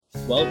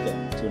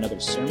welcome to another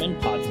sermon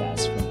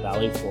podcast from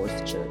Valley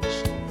Fourth Church.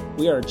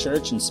 We are a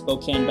church in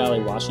Spokane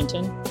Valley,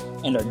 Washington,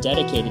 and are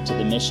dedicated to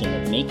the mission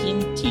of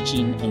making,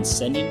 teaching, and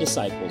sending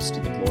disciples to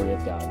the glory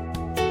of God.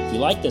 If you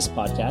like this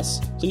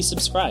podcast, please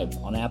subscribe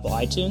on Apple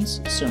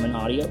iTunes, Sermon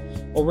Audio,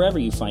 or wherever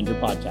you find your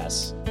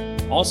podcasts.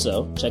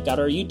 Also, check out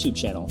our YouTube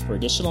channel for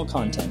additional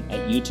content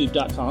at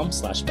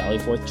youtube.com/Valley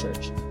Fourth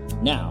Church.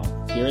 Now,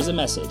 here is a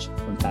message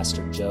from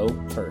Pastor Joe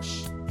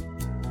Hirsch.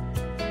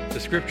 The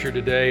scripture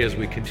today, as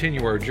we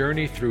continue our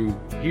journey through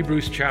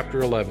Hebrews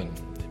chapter 11,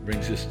 it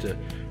brings us to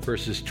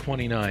verses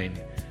 29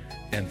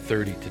 and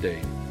 30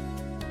 today.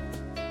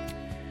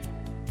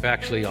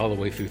 Actually, all the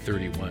way through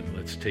 31.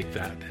 Let's take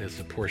that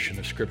as a portion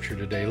of scripture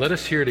today. Let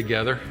us hear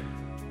together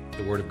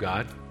the word of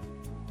God.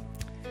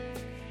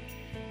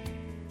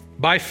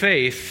 By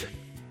faith,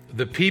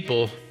 the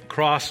people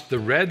crossed the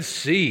Red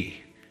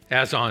Sea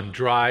as on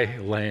dry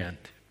land.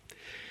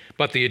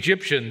 But the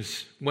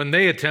Egyptians, when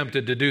they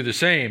attempted to do the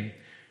same,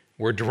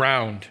 were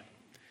drowned.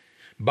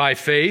 By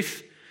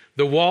faith,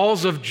 the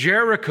walls of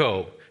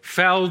Jericho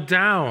fell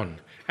down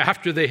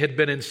after they had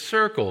been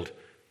encircled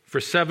for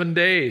 7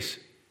 days.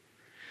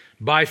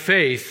 By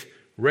faith,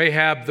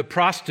 Rahab the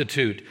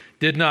prostitute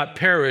did not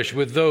perish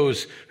with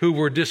those who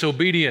were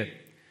disobedient,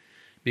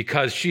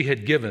 because she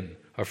had given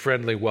a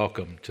friendly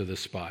welcome to the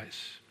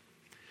spies.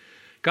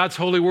 God's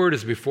holy word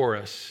is before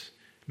us.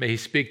 May he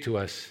speak to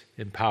us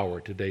in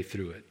power today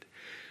through it.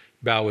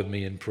 Bow with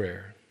me in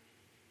prayer.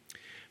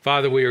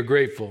 Father, we are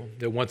grateful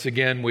that once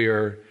again we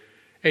are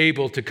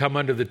able to come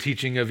under the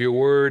teaching of your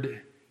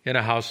word in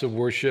a house of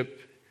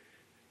worship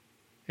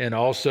and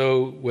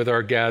also with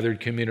our gathered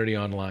community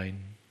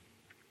online.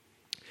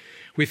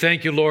 We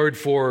thank you, Lord,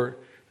 for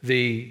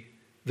the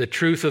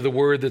truth of the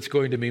word that's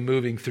going to be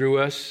moving through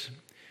us.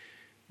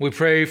 We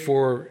pray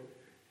for,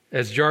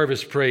 as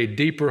Jarvis prayed,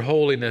 deeper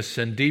holiness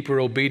and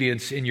deeper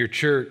obedience in your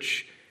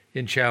church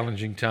in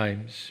challenging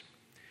times.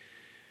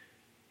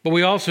 But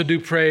we also do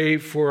pray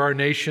for our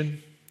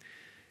nation.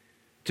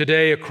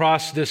 Today,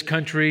 across this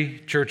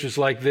country, churches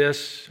like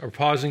this are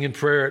pausing in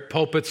prayer at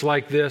pulpits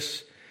like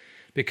this,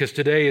 because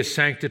today is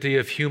Sanctity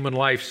of Human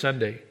Life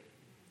Sunday.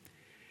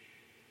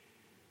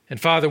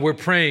 And Father, we're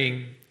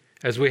praying,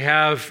 as we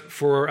have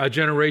for a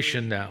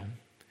generation now,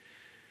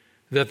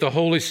 that the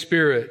Holy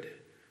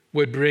Spirit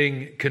would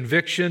bring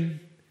conviction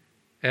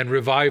and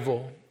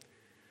revival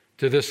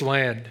to this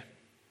land.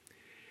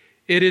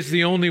 It is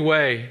the only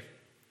way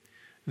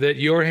that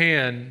your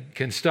hand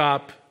can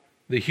stop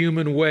the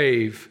human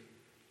wave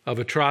of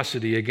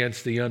atrocity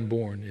against the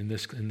unborn in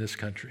this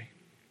country.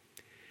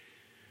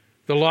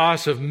 The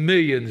loss of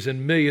millions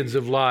and millions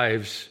of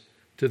lives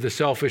to the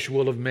selfish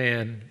will of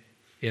man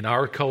in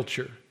our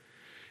culture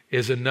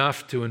is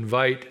enough to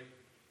invite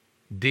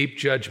deep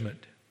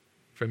judgment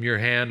from your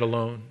hand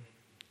alone.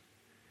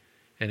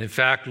 And in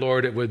fact,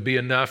 Lord, it would be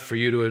enough for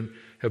you to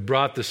have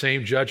brought the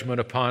same judgment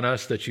upon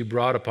us that you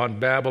brought upon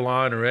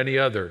Babylon or any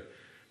other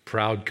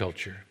proud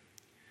culture.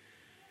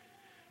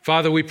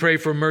 Father, we pray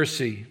for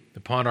mercy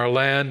upon our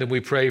land, and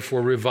we pray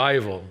for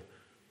revival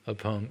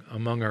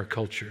among our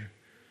culture.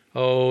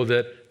 Oh,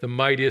 that the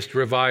mightiest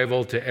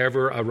revival to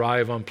ever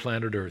arrive on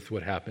planet Earth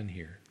would happen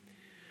here.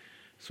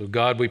 So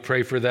God, we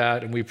pray for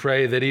that, and we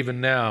pray that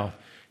even now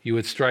you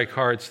would strike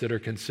hearts that are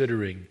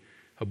considering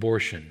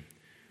abortion,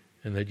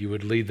 and that you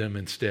would lead them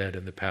instead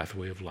in the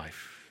pathway of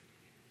life.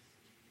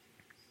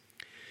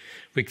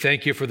 We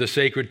thank you for the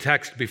sacred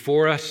text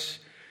before us.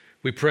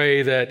 We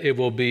pray that it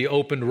will be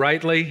opened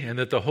rightly and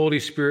that the Holy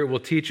Spirit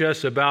will teach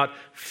us about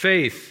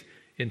faith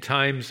in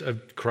times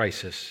of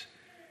crisis.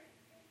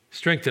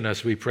 Strengthen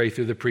us, we pray,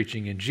 through the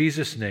preaching. In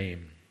Jesus'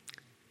 name,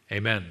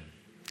 amen.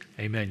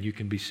 Amen. You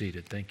can be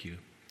seated. Thank you.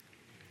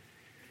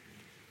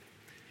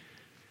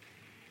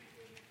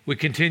 We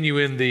continue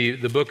in the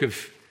book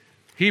of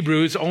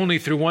Hebrews only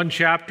through one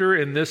chapter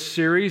in this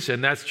series,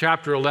 and that's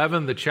chapter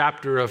 11, the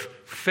chapter of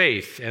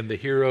faith and the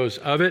heroes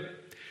of it.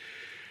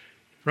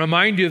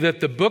 Remind you that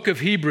the book of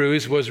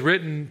Hebrews was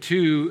written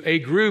to a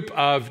group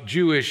of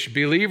Jewish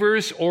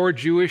believers or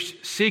Jewish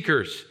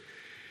seekers,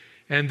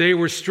 and they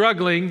were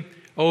struggling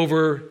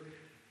over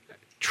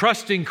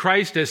trusting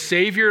Christ as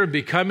Savior and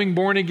becoming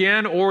born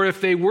again, or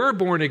if they were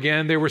born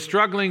again, they were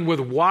struggling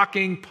with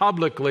walking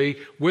publicly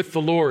with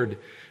the Lord,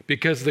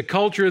 because the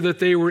culture that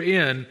they were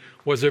in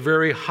was a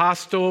very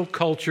hostile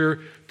culture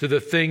to the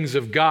things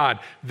of God.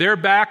 Their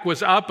back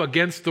was up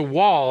against the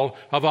wall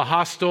of a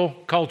hostile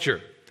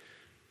culture,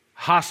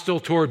 hostile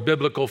toward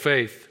biblical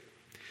faith.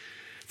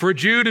 For a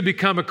Jew to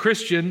become a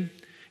Christian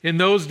in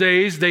those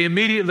days, they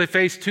immediately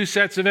faced two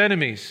sets of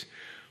enemies.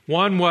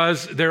 One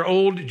was their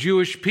old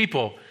Jewish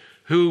people,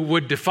 who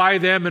would defy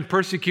them and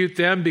persecute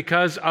them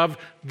because of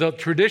the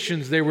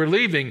traditions they were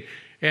leaving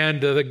and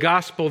the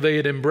gospel they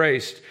had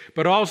embraced.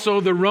 But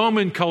also the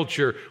Roman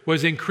culture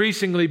was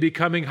increasingly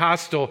becoming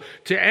hostile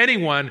to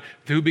anyone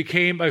who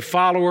became a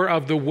follower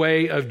of the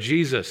way of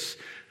Jesus.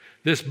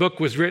 This book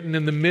was written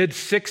in the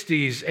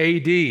mid-60s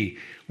AD,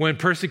 when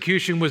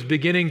persecution was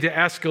beginning to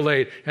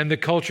escalate and the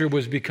culture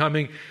was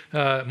becoming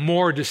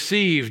more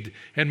deceived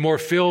and more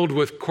filled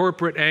with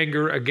corporate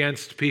anger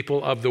against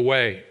people of the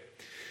way.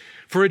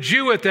 For a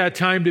Jew at that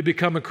time to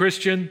become a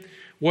Christian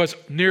was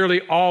nearly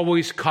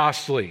always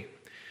costly.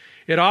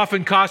 It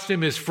often cost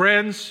him his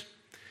friends,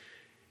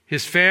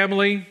 his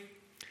family,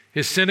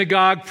 his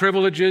synagogue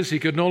privileges. He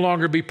could no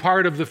longer be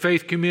part of the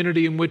faith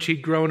community in which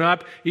he'd grown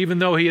up, even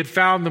though he had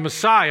found the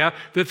Messiah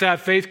that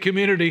faith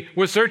community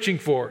was searching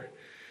for.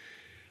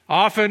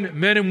 Often,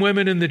 men and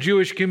women in the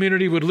Jewish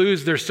community would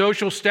lose their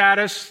social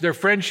status, their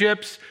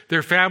friendships,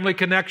 their family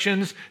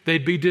connections.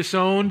 They'd be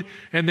disowned,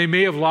 and they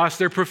may have lost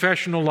their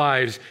professional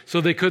lives, so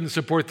they couldn't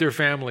support their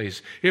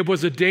families. It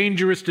was a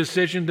dangerous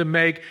decision to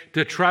make,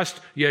 to trust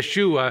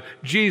Yeshua,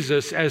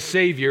 Jesus, as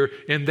Savior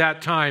in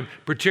that time,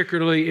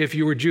 particularly if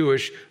you were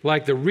Jewish,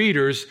 like the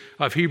readers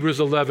of Hebrews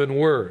 11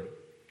 were.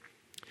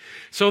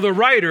 So the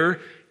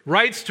writer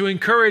writes to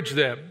encourage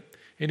them.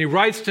 And he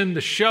writes to them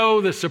to show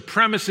the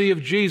supremacy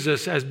of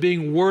Jesus as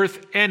being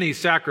worth any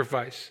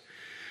sacrifice.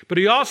 But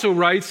he also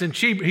writes in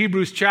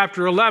Hebrews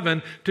chapter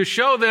 11 to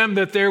show them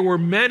that there were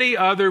many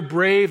other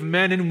brave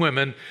men and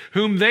women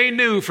whom they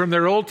knew from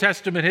their Old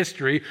Testament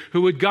history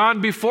who had gone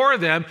before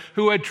them,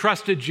 who had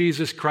trusted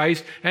Jesus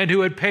Christ and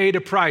who had paid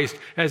a price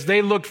as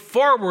they looked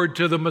forward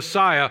to the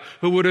Messiah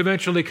who would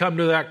eventually come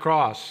to that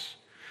cross.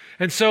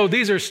 And so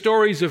these are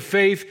stories of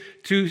faith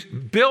to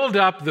build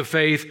up the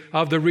faith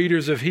of the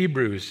readers of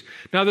Hebrews.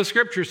 Now, the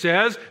scripture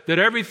says that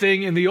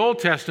everything in the Old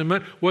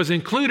Testament was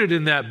included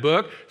in that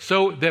book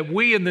so that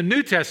we in the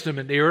New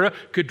Testament era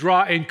could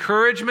draw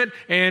encouragement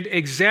and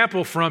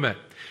example from it.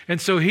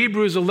 And so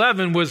Hebrews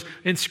 11 was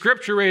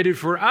inscripturated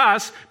for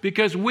us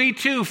because we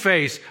too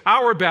face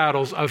our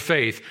battles of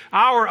faith,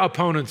 our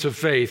opponents of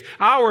faith,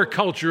 our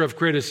culture of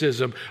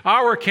criticism,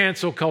 our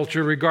cancel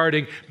culture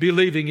regarding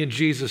believing in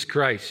Jesus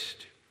Christ.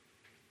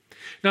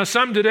 Now,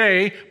 some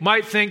today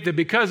might think that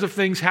because of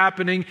things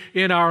happening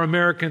in our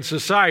American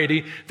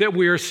society, that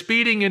we are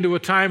speeding into a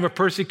time of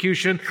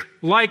persecution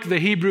like the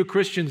Hebrew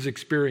Christians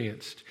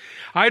experienced.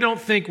 I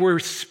don't think we're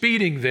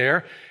speeding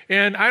there,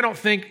 and I don't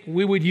think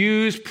we would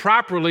use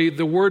properly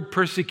the word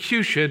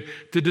persecution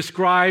to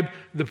describe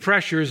the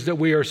pressures that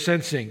we are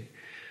sensing.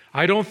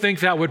 I don't think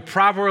that would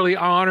properly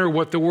honor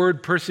what the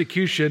word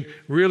persecution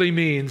really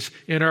means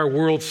in our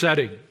world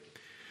setting.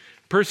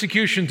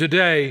 Persecution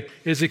today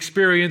is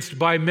experienced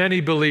by many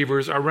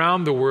believers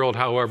around the world,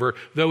 however,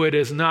 though it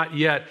has not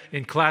yet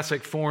in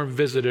classic form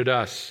visited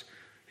us.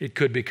 It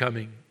could be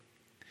coming.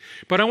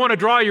 But I want to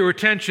draw your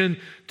attention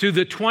to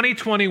the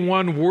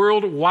 2021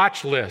 World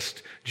Watch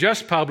List,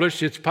 just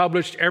published. It's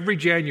published every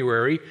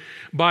January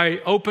by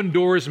Open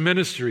Doors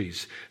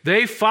Ministries.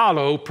 They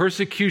follow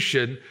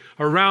persecution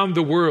around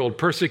the world,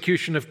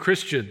 persecution of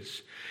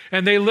Christians.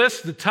 And they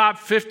list the top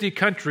 50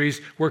 countries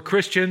where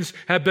Christians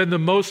have been the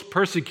most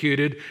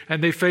persecuted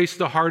and they face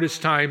the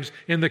hardest times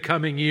in the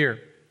coming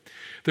year.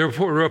 The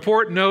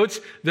report notes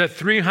that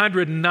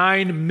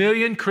 309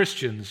 million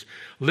Christians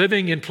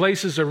living in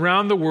places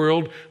around the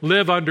world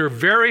live under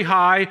very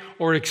high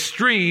or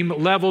extreme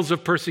levels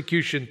of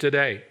persecution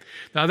today.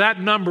 Now that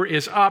number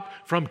is up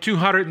from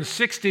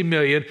 260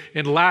 million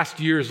in last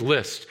year's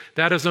list.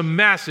 That is a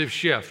massive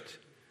shift.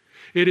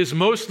 It is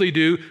mostly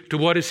due to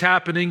what is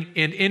happening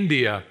in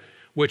India,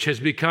 which has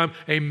become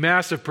a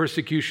massive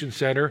persecution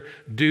center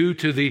due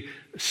to the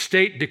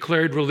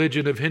state-declared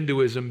religion of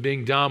Hinduism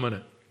being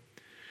dominant.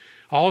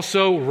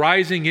 Also,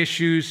 rising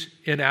issues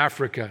in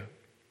Africa.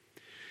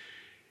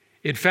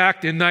 In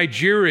fact, in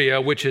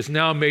Nigeria, which has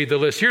now made the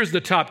list, here's the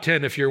top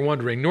 10 if you're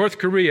wondering. North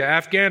Korea,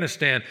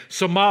 Afghanistan,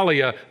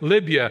 Somalia,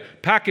 Libya,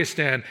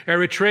 Pakistan,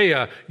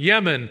 Eritrea,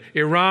 Yemen,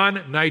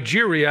 Iran,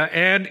 Nigeria,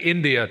 and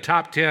India.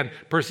 Top 10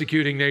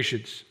 persecuting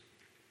nations.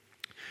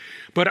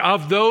 But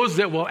of those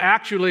that will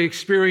actually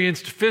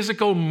experience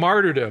physical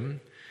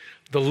martyrdom,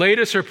 the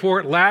latest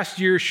report last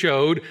year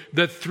showed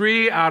that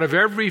 3 out of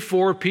every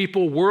 4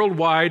 people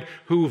worldwide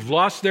who've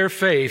lost their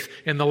faith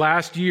in the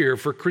last year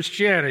for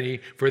Christianity,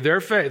 for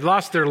their faith,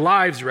 lost their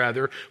lives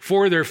rather,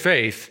 for their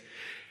faith,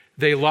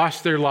 they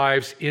lost their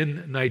lives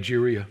in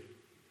Nigeria.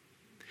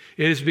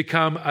 It has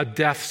become a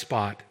death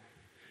spot,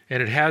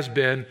 and it has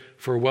been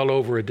for well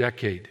over a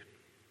decade.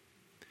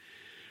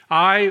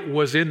 I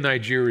was in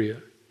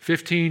Nigeria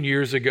 15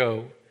 years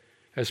ago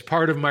as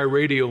part of my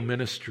radio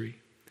ministry.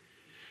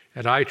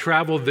 And I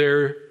traveled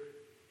there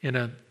in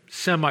a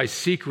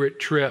semi-secret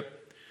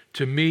trip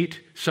to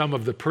meet some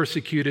of the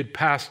persecuted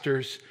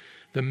pastors,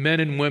 the men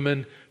and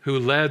women who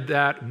led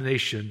that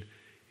nation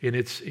in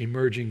its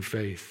emerging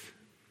faith.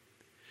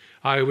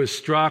 I was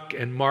struck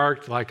and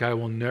marked like I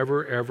will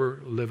never,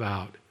 ever live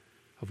out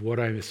of what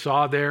I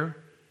saw there,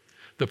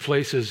 the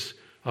places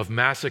of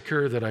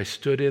massacre that I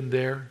stood in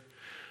there,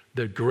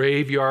 the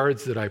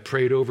graveyards that I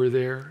prayed over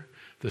there,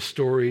 the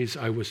stories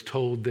I was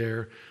told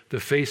there, the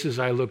faces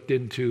I looked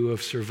into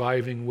of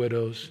surviving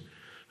widows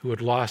who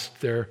had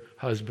lost their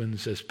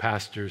husbands as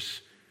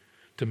pastors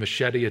to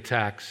machete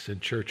attacks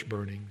and church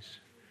burnings.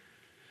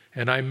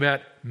 And I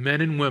met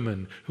men and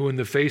women who, in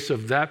the face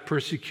of that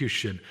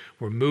persecution,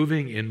 were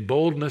moving in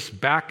boldness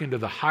back into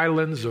the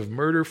highlands of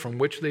murder from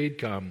which they had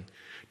come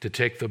to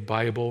take the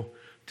Bible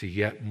to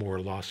yet more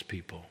lost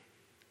people.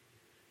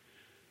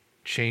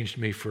 Changed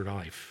me for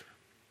life.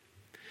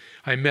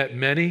 I met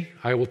many.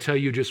 I will tell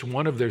you just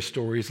one of their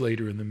stories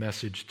later in the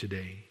message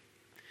today.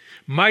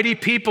 Mighty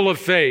people of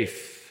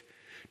faith,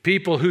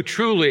 people who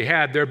truly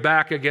had their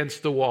back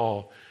against the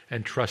wall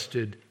and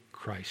trusted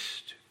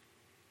Christ.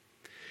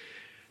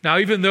 Now,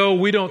 even though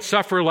we don't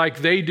suffer like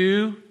they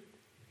do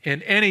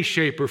in any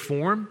shape or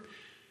form,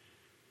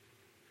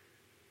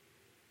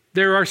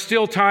 there are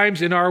still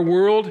times in our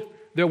world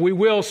that we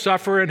will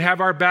suffer and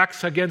have our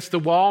backs against the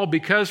wall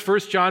because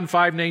 1 John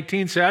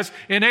 5:19 says,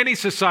 in any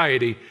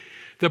society,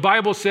 the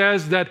Bible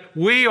says that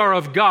we are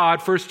of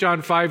God, 1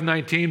 John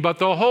 5:19, but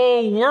the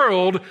whole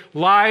world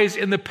lies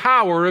in the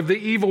power of the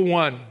evil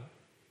one.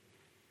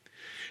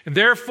 And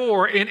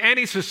therefore, in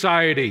any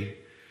society,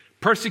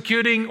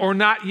 persecuting or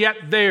not yet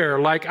there,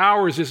 like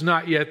ours is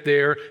not yet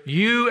there,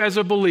 you as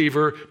a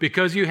believer,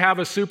 because you have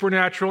a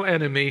supernatural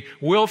enemy,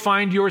 will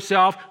find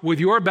yourself with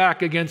your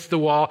back against the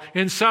wall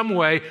in some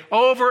way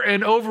over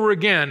and over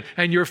again,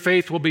 and your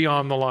faith will be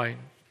on the line.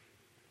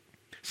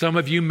 Some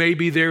of you may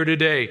be there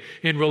today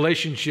in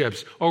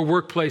relationships or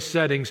workplace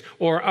settings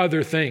or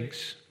other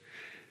things.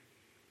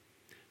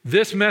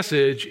 This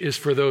message is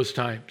for those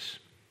times.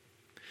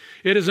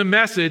 It is a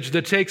message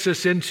that takes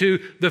us into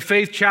the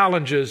faith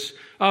challenges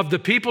of the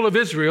people of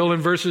Israel in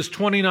verses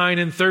 29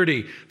 and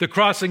 30, the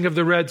crossing of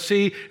the Red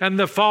Sea and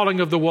the falling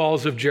of the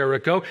walls of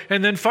Jericho,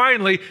 and then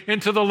finally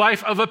into the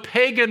life of a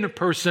pagan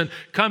person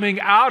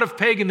coming out of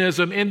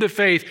paganism into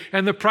faith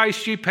and the price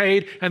she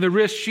paid and the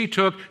risk she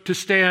took to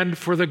stand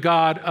for the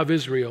God of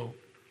Israel.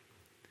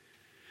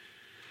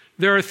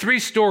 There are 3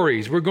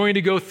 stories. We're going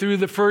to go through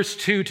the first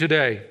 2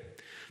 today.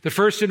 The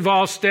first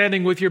involves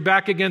standing with your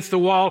back against the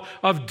wall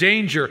of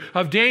danger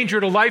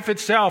to life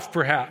itself,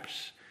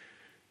 perhaps.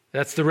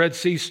 That's the Red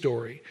Sea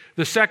story.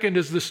 The second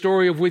is the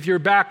story of with your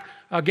back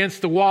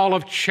against the wall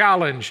of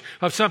challenge,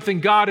 of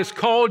something God has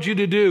called you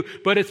to do,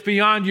 but it's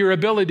beyond your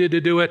ability to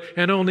do it,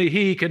 and only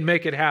He can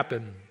make it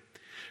happen.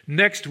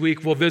 Next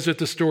week, we'll visit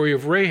the story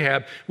of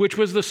Rahab, which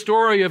was the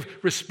story of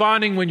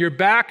responding when your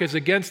back is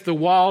against the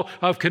wall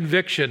of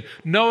conviction,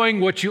 knowing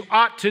what you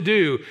ought to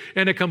do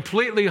in a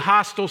completely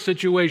hostile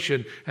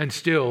situation and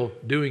still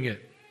doing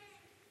it.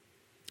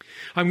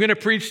 I'm going to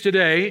preach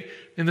today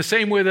in the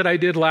same way that I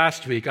did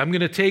last week. I'm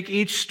going to take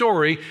each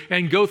story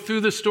and go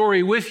through the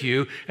story with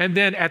you, and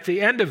then at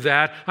the end of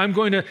that, I'm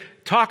going to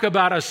talk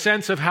about a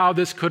sense of how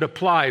this could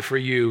apply for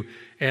you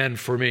and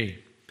for me.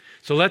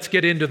 So let's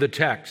get into the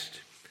text.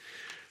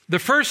 The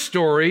first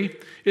story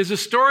is a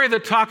story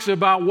that talks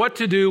about what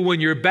to do when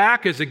your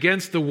back is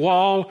against the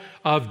wall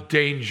of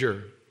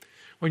danger.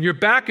 When your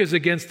back is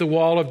against the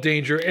wall of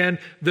danger, and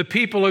the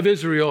people of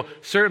Israel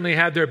certainly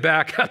had their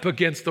back up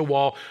against the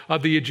wall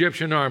of the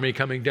Egyptian army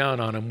coming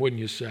down on them,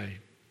 wouldn't you say?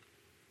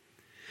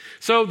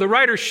 So the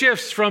writer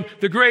shifts from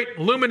the great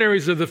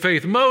luminaries of the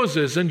faith,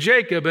 Moses and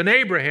Jacob and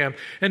Abraham,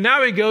 and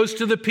now he goes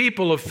to the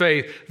people of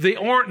faith, the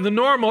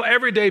normal,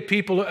 everyday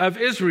people of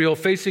Israel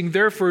facing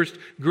their first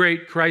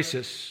great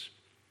crisis.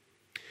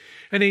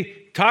 And he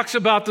talks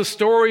about the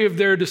story of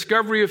their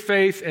discovery of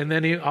faith, and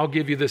then I'll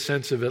give you the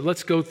sense of it.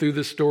 Let's go through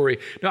the story.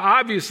 Now,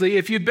 obviously,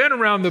 if you've been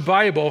around the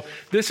Bible,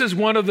 this is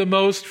one of the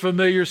most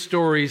familiar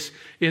stories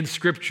in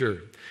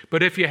Scripture.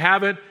 But if you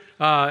haven't,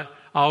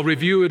 I'll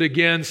review it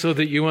again so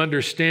that you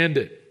understand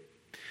it.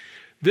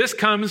 This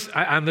comes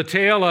on the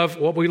tail of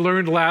what we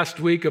learned last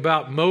week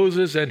about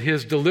Moses and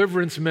his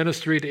deliverance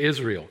ministry to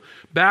Israel.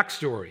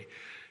 Backstory.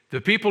 The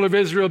people of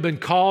Israel have been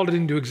called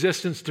into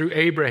existence through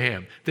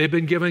Abraham. They've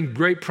been given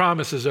great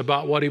promises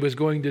about what he was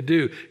going to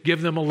do. Give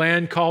them a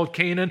land called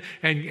Canaan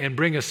and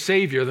bring a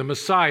Savior, the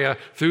Messiah,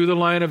 through the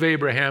line of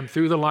Abraham,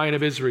 through the line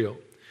of Israel.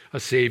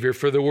 A Savior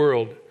for the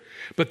world.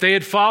 But they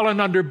had fallen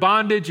under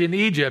bondage in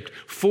Egypt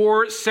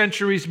 4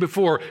 centuries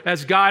before,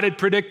 as God had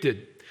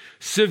predicted.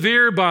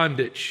 Severe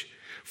bondage.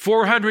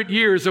 400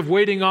 years of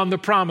waiting on the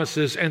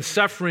promises and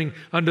suffering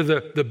under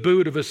the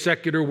boot of a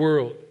secular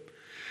world.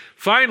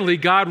 Finally,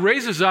 God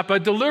raises up a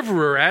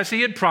deliverer as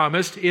he had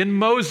promised in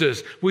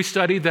Moses. We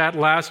studied that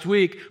last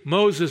week.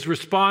 Moses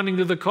responding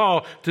to the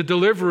call to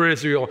deliver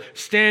Israel,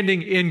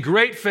 standing in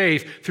great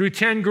faith through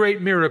 10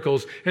 great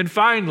miracles. And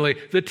finally,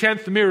 the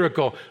 10th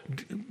miracle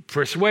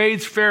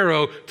persuades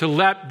Pharaoh to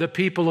let the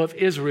people of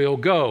Israel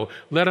go.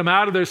 Let them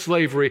out of their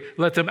slavery.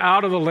 Let them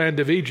out of the land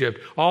of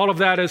Egypt. All of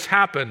that has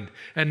happened.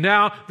 And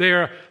now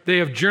they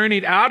have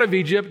journeyed out of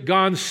Egypt,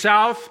 gone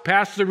south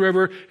past the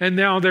river, and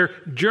now they're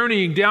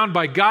journeying down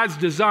by God's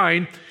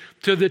design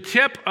to the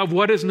tip of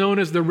what is known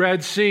as the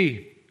Red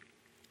Sea.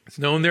 It's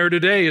known there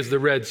today as the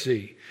Red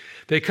Sea.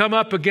 They come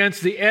up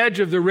against the edge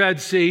of the Red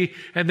Sea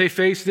and they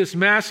face this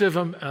massive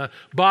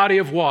body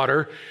of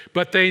water,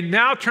 but they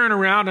now turn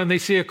around and they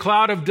see a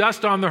cloud of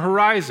dust on the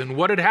horizon.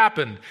 What had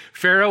happened?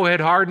 Pharaoh had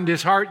hardened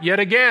his heart yet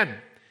again.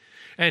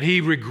 And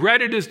he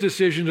regretted his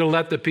decision to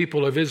let the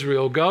people of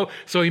Israel go.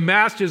 So he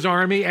massed his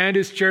army and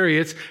his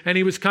chariots, and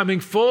he was coming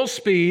full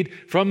speed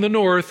from the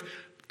north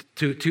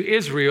to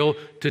Israel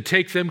to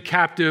take them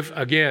captive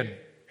again.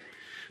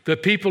 The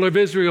people of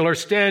Israel are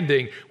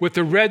standing with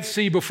the Red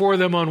Sea before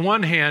them on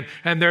one hand,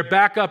 and they're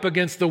back up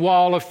against the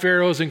wall of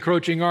Pharaoh's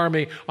encroaching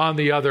army on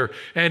the other.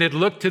 And it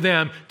looked to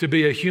them to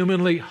be a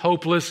humanly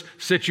hopeless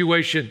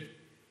situation.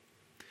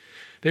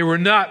 They were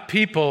not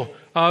people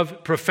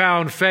of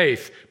profound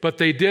faith, but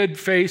they did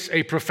face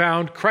a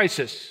profound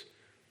crisis.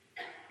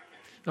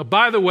 Now,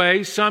 by the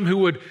way, some who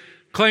would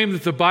claim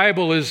that the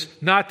Bible is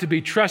not to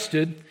be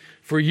trusted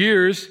for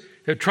years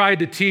have tried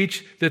to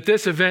teach that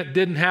this event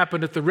didn't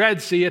happen at the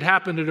Red Sea. It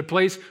happened at a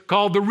place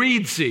called the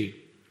Reed Sea,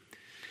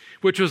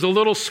 which was a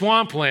little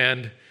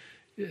swampland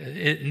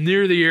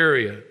near the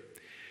area.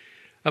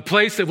 A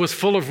place that was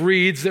full of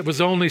reeds that was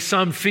only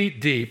some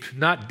feet deep,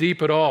 not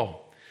deep at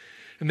all.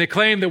 And they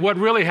claimed that what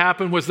really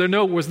happened was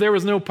there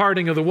was no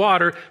parting of the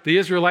water. The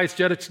Israelites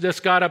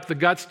just got up the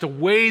guts to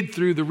wade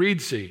through the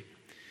Reed Sea.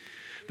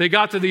 They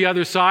got to the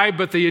other side,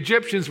 but the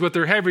Egyptians with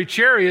their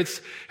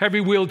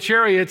heavy-wheeled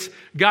chariots,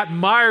 got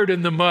mired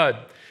in the mud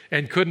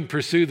and couldn't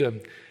pursue them.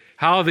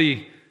 How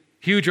the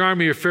huge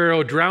army of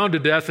Pharaoh drowned to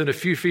death in a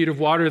few feet of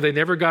water, they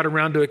never got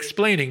around to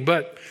explaining.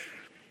 But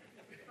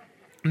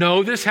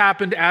no, this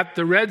happened at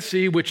the Red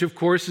Sea, which of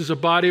course is a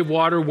body of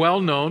water well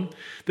known.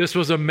 This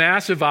was a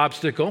massive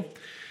obstacle.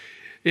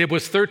 It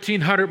was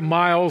 1,300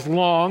 miles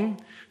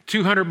long,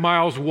 200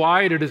 miles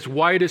wide at its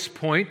widest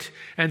point,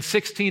 and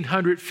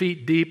 1,600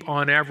 feet deep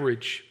on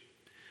average.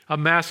 A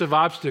massive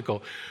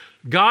obstacle.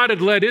 God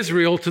had led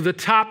Israel to the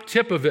top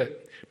tip of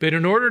it, but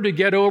in order to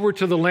get over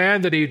to the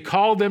land that he had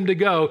called them to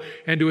go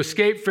and to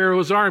escape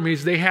Pharaoh's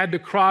armies, they had to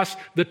cross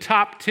the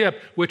top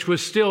tip, which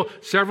was still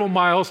several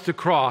miles to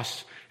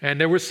cross, and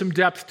there was some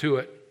depth to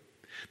it.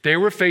 They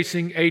were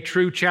facing a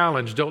true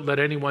challenge. Don't let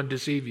anyone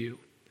deceive you.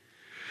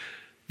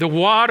 The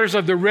waters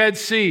of the Red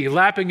Sea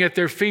lapping at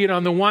their feet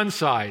on the one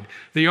side,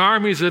 the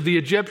armies of the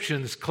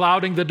Egyptians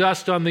clouding the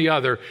dust on the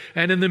other,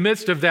 and in the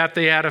midst of that,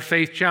 they had a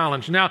faith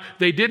challenge. Now,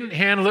 they didn't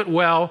handle it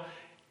well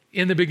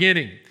in the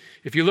beginning.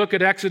 If you look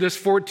at Exodus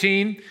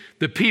 14,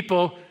 the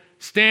people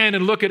stand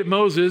and look at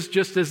Moses,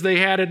 just as they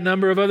had a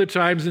number of other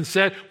times, and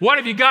said, "What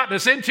have you gotten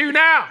us into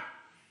now?"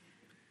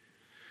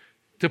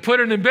 To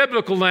put it in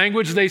biblical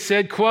language, they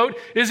said, quote,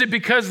 "Is it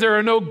because there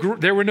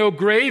were no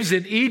graves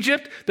in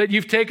Egypt that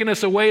you've taken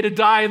us away to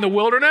die in the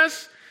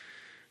wilderness?"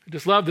 I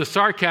just love the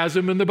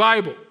sarcasm in the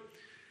Bible.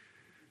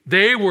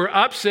 They were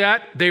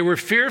upset, they were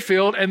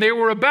fear-filled, and they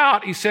were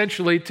about,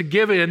 essentially, to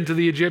give in to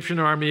the Egyptian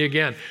army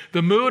again.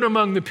 The mood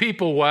among the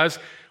people was,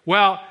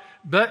 well,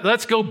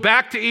 let's go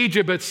back to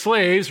Egypt as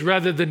slaves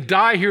rather than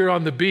die here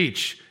on the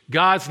beach.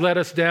 God's let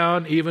us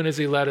down even as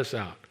he let us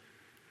out.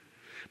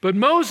 But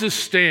Moses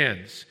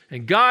stands,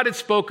 and God had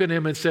spoken to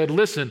him and said,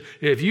 "Listen,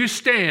 if you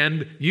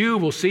stand, you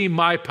will see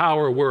my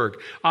power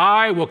work.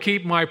 I will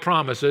keep my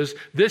promises.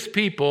 This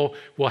people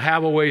will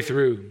have a way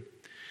through."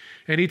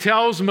 And he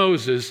tells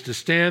Moses to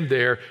stand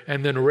there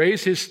and then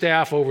raise his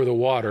staff over the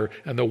water,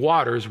 and the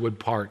waters would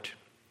part.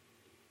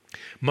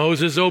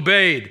 Moses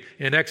obeyed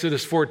in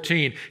Exodus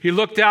 14. He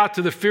looked out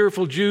to the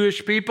fearful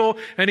Jewish people,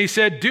 and he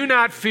said, "Do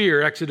not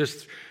fear,"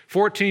 Exodus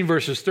 14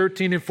 verses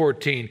 13 and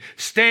 14.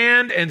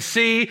 "Stand and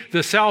see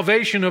the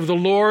salvation of the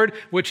Lord,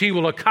 which he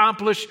will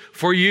accomplish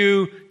for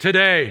you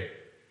today.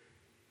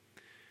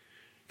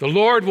 The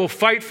Lord will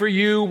fight for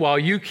you while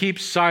you keep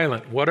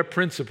silent." What a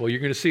principle. You're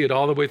going to see it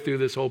all the way through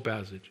this whole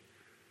passage.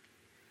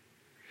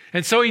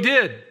 And so he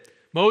did.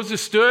 Moses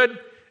stood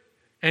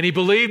and he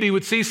believed he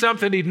would see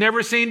something he'd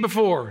never seen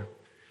before.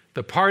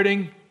 The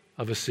parting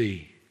of a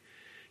sea.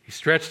 He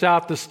stretched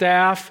out the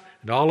staff,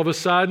 and all of a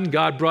sudden,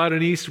 God brought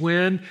an east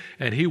wind,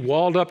 and he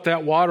walled up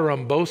that water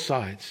on both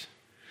sides.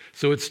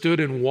 So it stood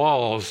in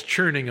walls,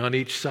 churning on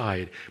each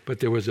side. But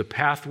there was a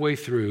pathway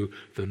through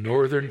the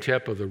northern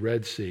tip of the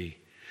Red Sea.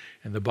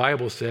 And the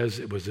Bible says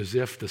it was as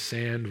if the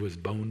sand was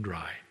bone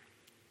dry.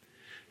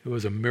 It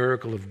was a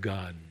miracle of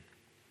God.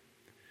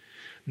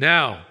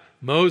 Now,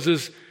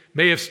 Moses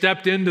may have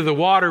stepped into the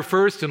water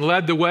first and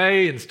led the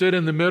way and stood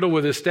in the middle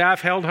with his staff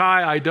held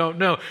high. I don't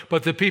know.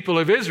 But the people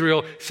of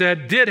Israel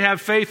did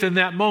have faith in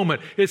that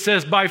moment. It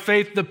says, by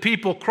faith, the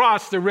people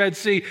crossed the Red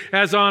Sea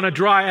as on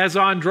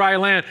dry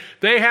land.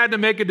 They had to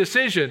make a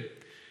decision.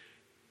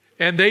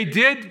 And they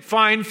did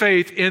find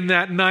faith in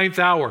that 9th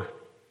hour.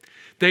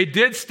 They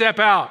did step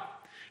out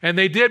and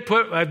they did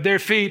put their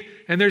feet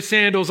and their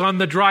sandals on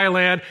the dry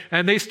land,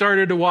 and they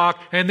started to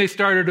walk and they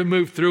started to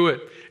move through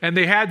it. And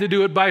they had to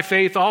do it by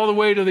faith all the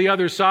way to the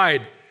other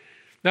side.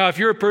 Now, if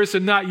you're a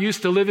person not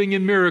used to living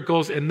in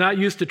miracles and not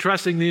used to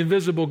trusting the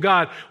invisible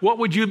God, what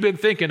would you have been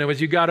thinking of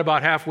as you got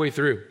about halfway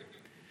through?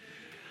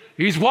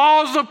 These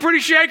walls look pretty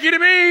shaky to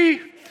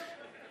me.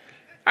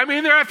 I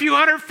mean, they're a few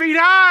hundred feet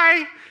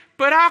high,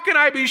 but how can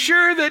I be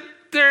sure that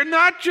they're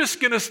not just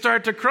going to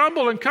start to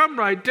crumble and come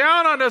right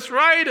down on us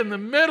right in the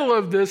middle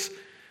of this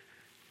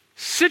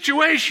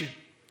situation?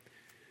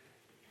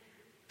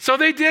 So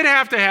they did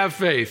have to have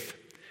faith.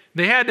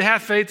 They had to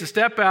have faith to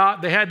step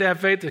out. They had to have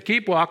faith to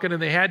keep walking,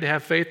 and they had to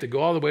have faith to go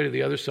all the way to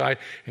the other side.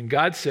 And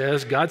God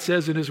says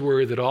in his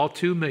word that all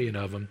 2 million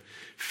of them,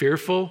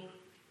 fearful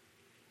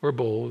or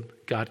bold,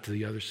 got to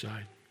the other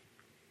side.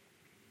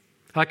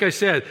 Like I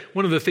said,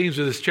 one of the themes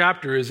of this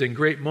chapter is in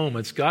great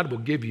moments, God will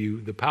give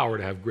you the power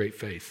to have great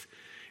faith.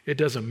 It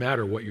doesn't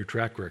matter what your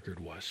track record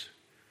was.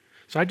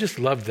 So I just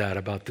love that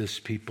about this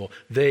people.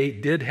 They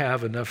did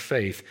have enough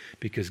faith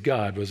because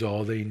God was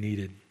all they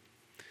needed.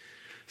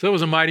 So it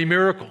was a mighty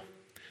miracle.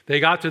 They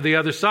got to the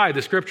other side.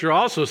 The scripture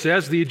also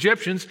says the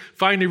Egyptians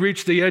finally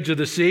reached the edge of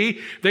the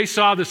sea. They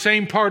saw the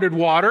same parted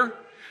water,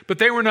 but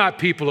they were not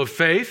people of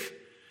faith.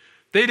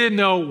 They didn't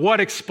know what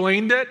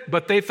explained it,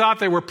 but they thought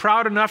they were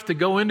proud enough to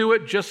go into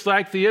it just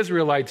like the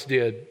Israelites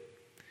did.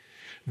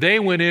 They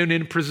went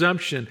in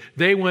presumption.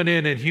 They went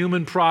in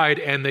human pride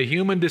and the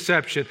human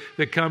deception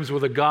that comes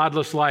with a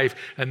godless life.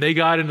 And they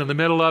got into the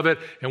middle of it.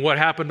 And what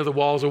happened to the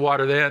walls of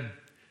water then?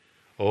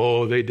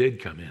 Oh, they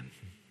did come in.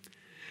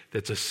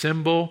 That's a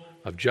symbol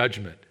of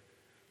judgment.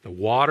 The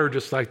water,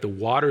 just like the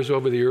waters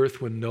over the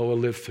earth when Noah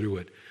lived through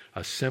it,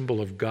 a symbol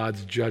of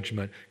God's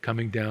judgment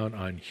coming down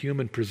on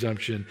human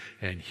presumption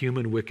and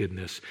human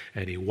wickedness,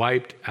 and he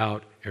wiped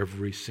out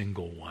every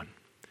single one.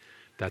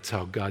 That's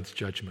how God's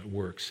judgment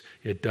works.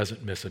 It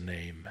doesn't miss a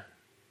name.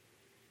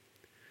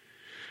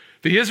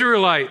 The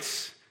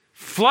Israelites,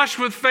 flush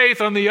with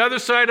faith on the other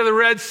side of the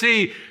Red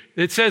Sea,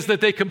 it says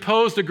that they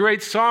composed a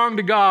great song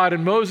to God,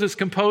 and Moses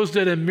composed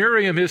it, and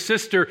Miriam, his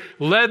sister,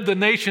 led the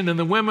nation and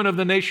the women of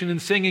the nation in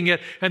singing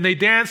it, and they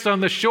danced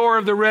on the shore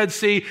of the Red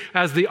Sea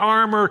as the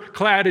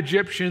armor-clad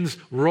Egyptians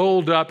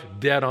rolled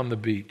up dead on the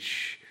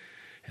beach.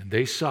 And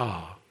they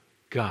saw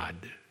God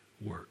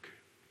work.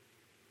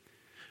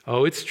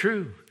 Oh, it's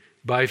true.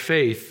 By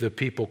faith, the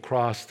people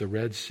crossed the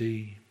Red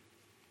Sea.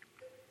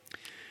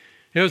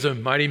 It was a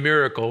mighty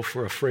miracle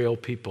for a frail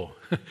people.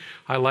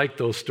 I like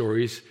those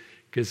stories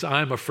because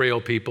I'm a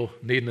frail people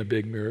needing a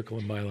big miracle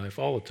in my life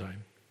all the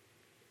time.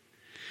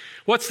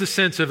 What's the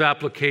sense of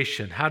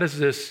application? How does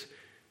this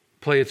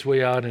play its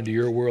way out into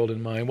your world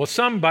and mine? Well,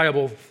 some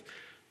Bible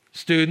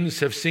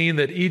students have seen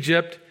that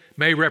Egypt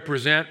may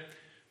represent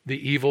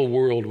the evil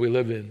world we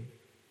live in,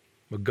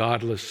 a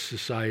godless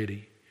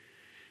society.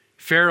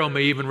 Pharaoh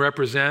may even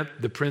represent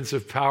the prince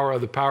of power, of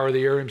the power of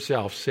the air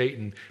himself,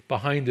 Satan,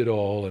 behind it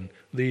all and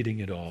leading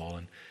it all.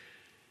 And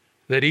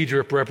that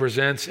Egypt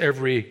represents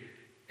every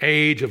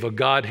age of a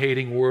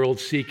God-hating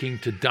world seeking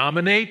to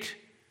dominate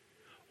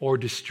or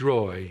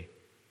destroy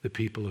the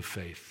people of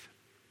faith.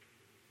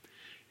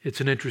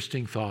 It's an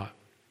interesting thought.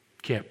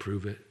 Can't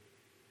prove it.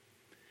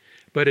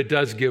 But it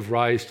does give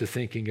rise to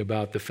thinking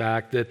about the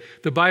fact that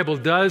the Bible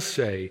does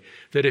say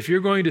that if you're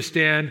going to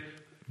stand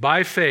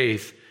by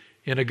faith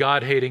in a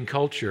God-hating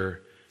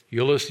culture,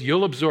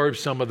 you'll absorb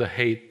some of the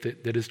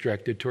hate that is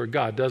directed toward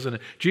God, doesn't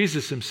it?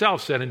 Jesus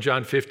himself said in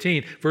John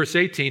 15, verse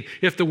 18,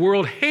 if the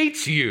world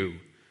hates you,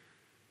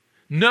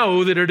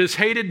 know that it has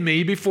hated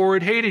me before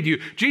it hated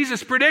you.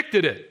 Jesus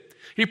predicted it.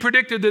 He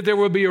predicted that there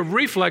would be a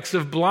reflex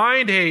of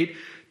blind hate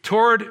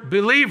toward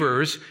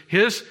believers,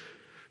 his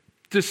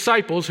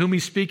disciples whom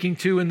he's speaking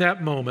to in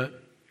that moment.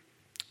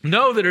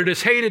 Know that it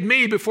has hated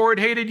me before it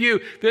hated you.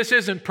 This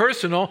isn't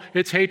personal.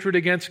 It's hatred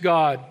against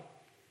God.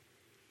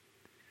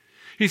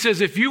 He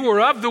says, if you were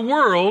of the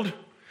world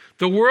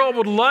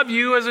would love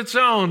you as its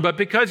own. But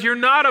because you're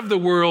not of the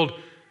world,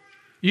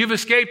 you've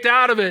escaped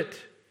out of it.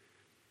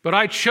 But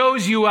I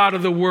chose you out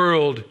of the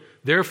world.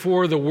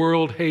 Therefore, the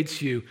world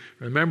hates you.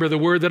 Remember the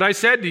word that I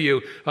said to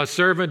you, a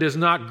servant is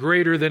not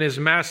greater than his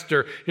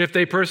master. If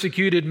they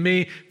persecuted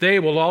me, they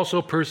will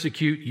also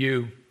persecute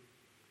you.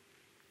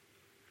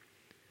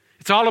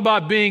 It's all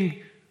about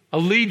being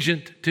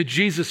allegiant to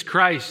Jesus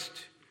Christ.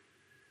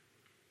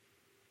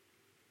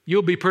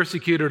 You'll be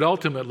persecuted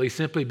ultimately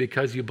simply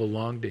because you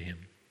belong to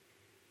him.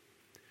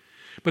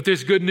 But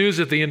there's good news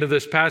at the end of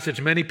this passage.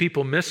 Many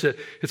people miss it.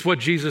 It's what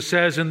Jesus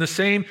says in the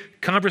same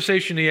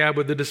conversation he had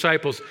with the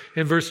disciples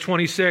in verse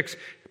 26.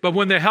 But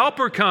when the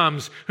Helper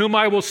comes, whom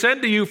I will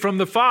send to you from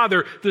the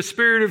Father, the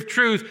Spirit of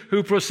truth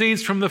who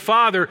proceeds from the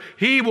Father,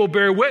 he will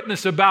bear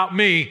witness about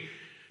me.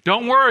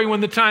 Don't worry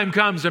when the time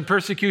comes and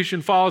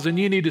persecution falls and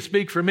you need to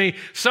speak for me.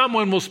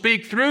 Someone will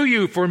speak through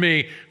you for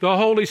me, the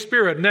Holy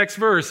Spirit. Next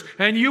verse.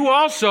 And you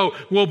also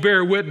will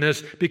bear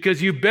witness because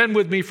you've been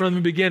with me from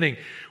the beginning.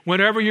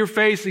 Whenever you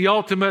face the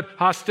ultimate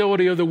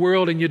hostility of the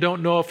world and you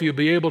don't know if you'll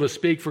be able to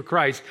speak for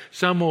Christ,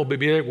 someone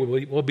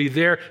will be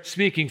there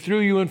speaking through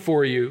you and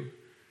for you.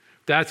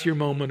 That's your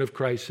moment of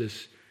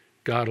crisis.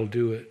 God will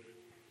do it.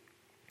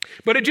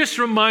 But it just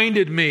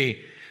reminded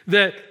me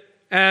that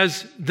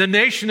as the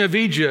nation of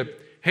Egypt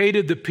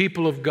hated the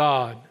people of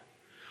God,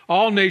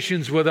 all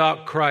nations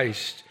without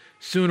Christ,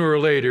 sooner or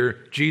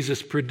later,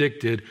 Jesus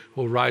predicted,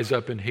 will rise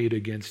up and hate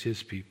against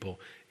his people.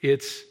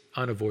 It's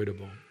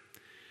unavoidable.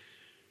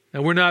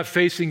 Now, we're not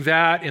facing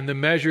that in the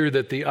measure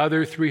that the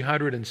other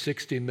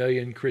 360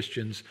 million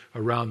Christians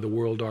around the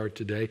world are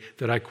today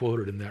that I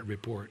quoted in that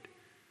report.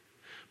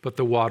 But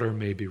the water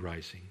may be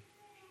rising.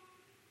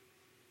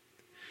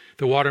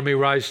 The water may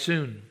rise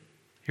soon.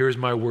 Here's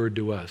my word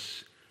to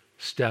us.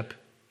 step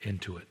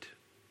into it.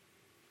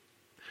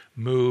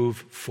 Move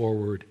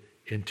forward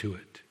into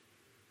it.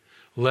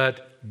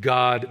 Let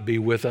God be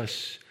with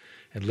us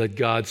and let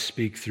God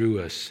speak through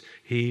us.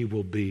 He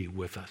will be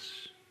with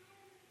us.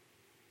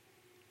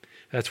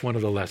 That's one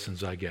of the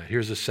lessons I get.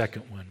 Here's a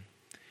second one.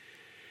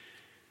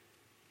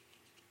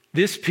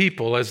 This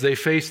people, as they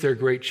faced their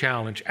great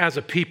challenge, as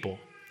a people,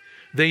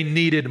 they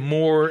needed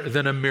more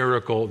than a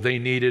miracle. They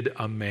needed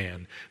a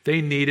man.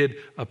 They needed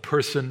a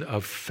person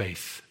of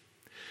faith.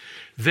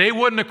 They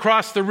wouldn't have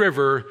crossed the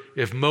river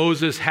if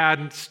Moses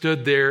hadn't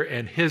stood there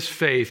and his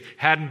faith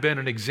hadn't been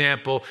an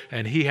example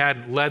and he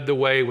hadn't led the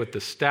way with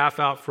the staff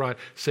out front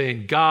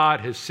saying,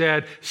 God has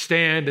said,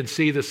 stand and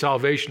see the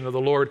salvation of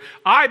the Lord.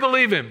 I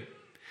believe him.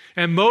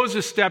 And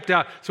Moses stepped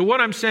out. So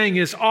what I'm saying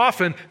is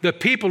often the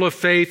people of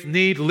faith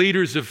need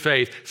leaders of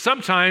faith.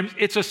 Sometimes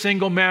it's a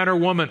single man or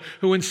woman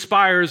who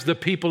inspires the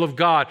people of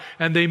God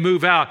and they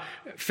move out.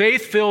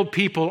 Faith-filled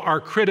people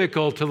are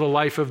critical to the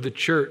life of the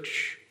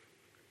church.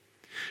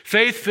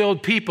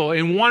 Faith-filled people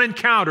in one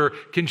encounter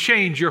can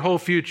change your whole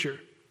future.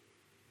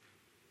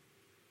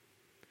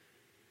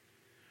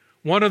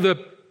 One of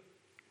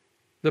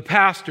the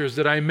pastors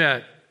that I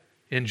met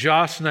in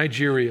Jos,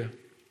 Nigeria,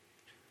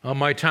 on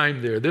my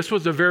time there, this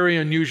was a very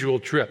unusual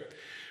trip.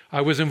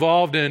 I was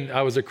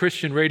a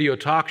Christian radio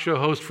talk show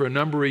host for a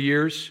number of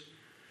years.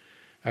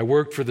 I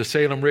worked for the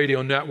Salem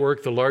Radio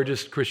Network, the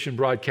largest Christian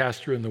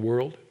broadcaster in the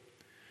world.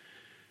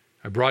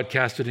 I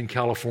broadcasted in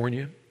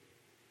California.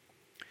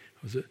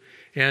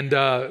 And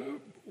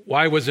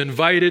I was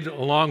invited,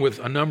 along with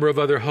a number of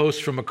other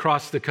hosts from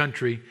across the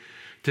country,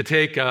 to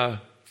take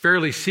a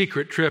fairly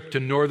secret trip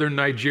to northern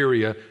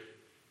Nigeria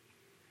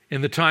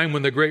in the time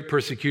when the great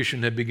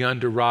persecution had begun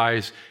to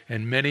rise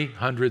and many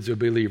hundreds of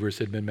believers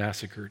had been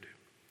massacred.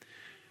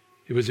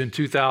 It was in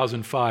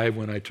 2005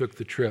 when I took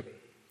the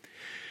trip.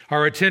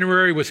 Our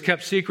itinerary was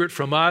kept secret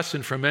from us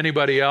and from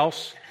anybody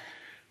else.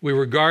 We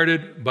were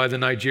guarded by the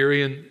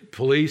Nigerian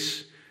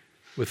police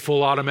with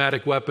full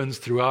automatic weapons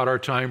throughout our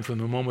time from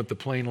the moment the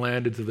plane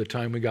landed to the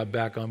time we got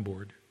back on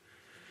board.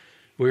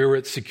 We were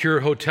at secure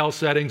hotel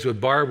settings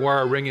with barbed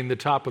wire ringing the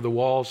top of the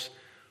walls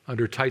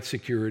under tight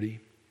security.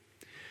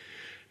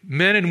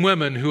 Men and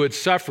women who had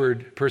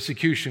suffered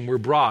persecution were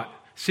brought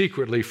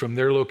secretly from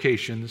their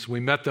locations. We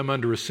met them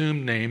under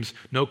assumed names,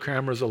 no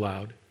cameras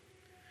allowed.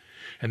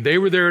 And they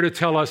were there to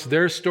tell us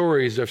their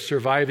stories of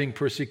surviving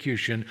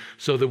persecution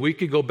so that we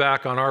could go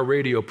back on our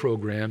radio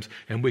programs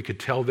and we could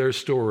tell their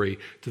story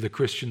to the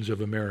Christians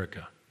of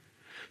America,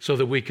 so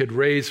that we could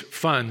raise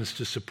funds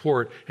to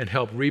support and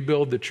help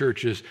rebuild the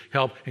churches,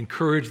 help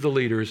encourage the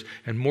leaders,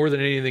 and more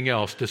than anything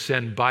else, to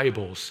send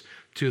Bibles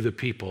to the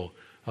people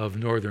of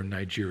northern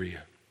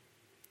Nigeria.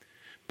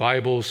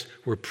 Bibles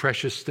were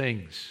precious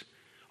things.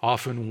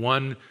 Often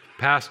one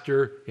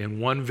pastor in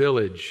one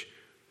village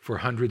for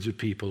hundreds of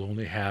people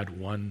only had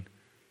one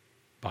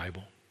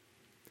Bible.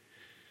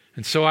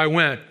 And so I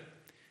went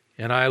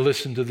and I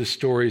listened to the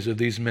stories of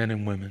these men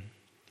and women.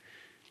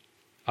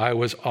 I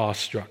was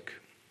awestruck.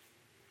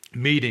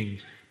 Meeting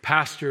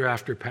pastor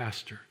after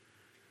pastor,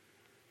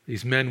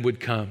 these men would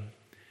come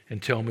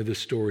and tell me the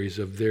stories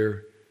of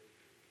their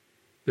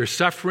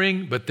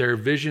suffering, but their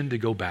vision to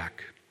go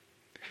back.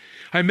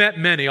 I met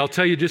many. I'll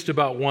tell you just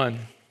about one.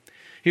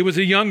 He was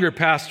a younger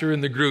pastor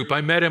in the group.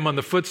 I met him on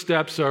the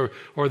footsteps or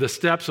the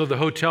steps of the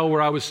hotel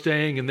where I was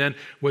staying, and then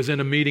was in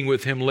a meeting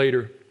with him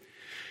later.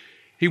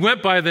 He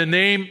went by the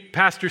name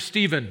Pastor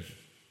Stephen.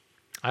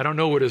 I don't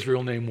know what his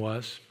real name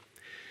was.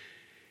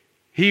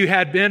 He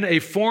had been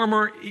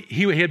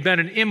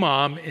an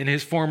imam in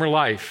his former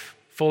life,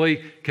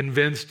 fully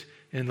convinced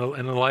in the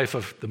life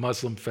of the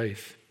Muslim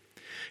faith.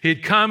 He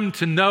had come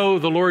to know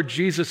the Lord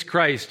Jesus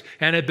Christ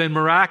and had been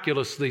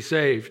miraculously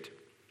saved.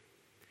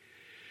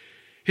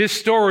 His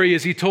story,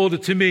 as he told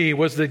it to me,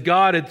 was that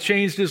God had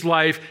changed his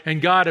life and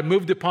God had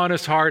moved upon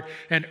his heart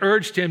and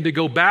urged him to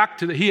go back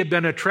he had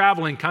been a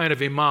traveling kind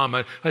of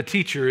imam, a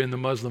teacher in the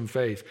Muslim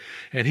faith.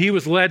 And he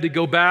was led to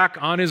go back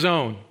on his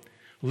own,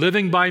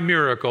 living by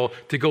miracle,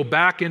 to go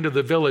back into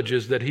the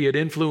villages that he had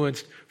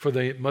influenced for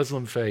the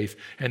Muslim faith,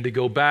 and to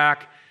go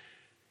back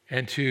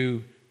and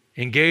to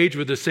engage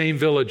with the same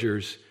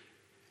villagers,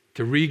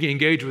 to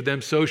re-engage with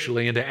them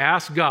socially, and to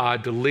ask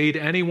God to lead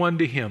anyone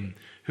to him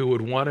who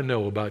would want to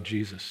know about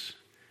Jesus.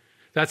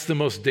 That's the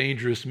most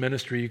dangerous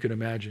ministry you can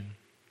imagine.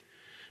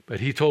 But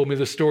he told me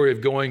the story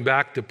of going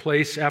back to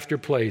place after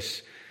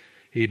place.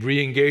 He'd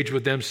re-engage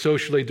with them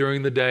socially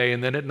during the day,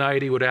 and then at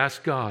night he would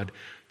ask God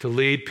to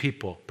lead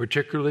people,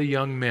 particularly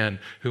young men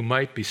who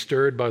might be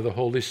stirred by the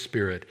Holy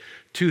Spirit,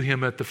 to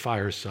him at the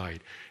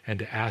fireside and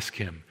to ask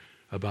him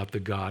about the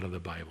God of the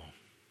Bible.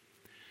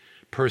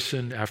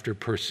 Person after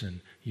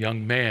person,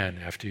 young man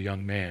after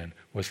young man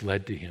was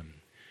led to him,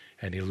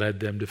 and he led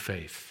them to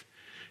faith.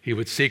 He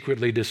would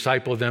secretly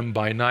disciple them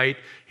by night.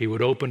 He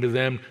would open to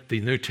them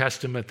the New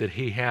Testament that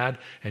he had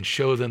and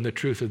show them the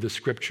truth of the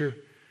Scripture.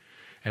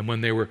 And when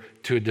they were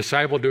to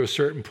disciple to a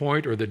certain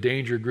point or the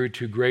danger grew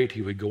too great,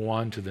 he would go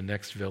on to the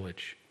next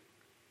village.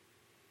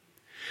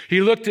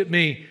 He looked at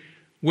me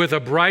with a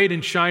bright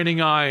and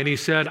shining eye, and he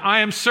said, I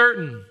am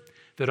certain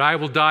that I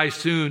will die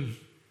soon.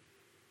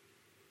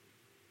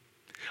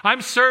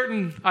 I'm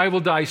certain I will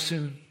die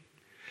soon.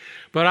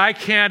 But I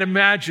can't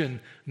imagine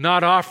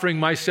not offering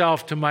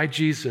myself to my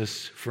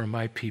Jesus for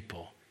my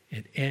people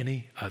in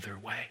any other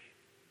way.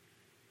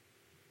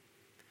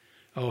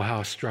 Oh,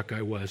 how struck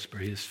I was by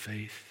his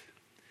faith.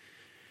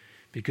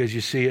 Because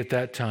you see, at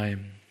that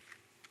time,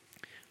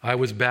 I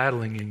was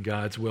battling in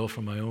God's will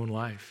for my own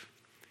life.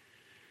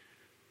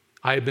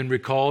 I had been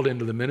recalled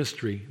into the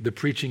ministry, the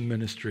preaching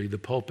ministry, the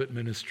pulpit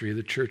ministry,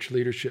 the church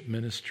leadership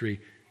ministry.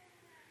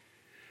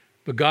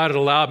 But God had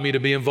allowed me to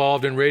be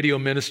involved in radio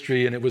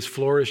ministry, and it was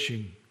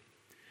flourishing.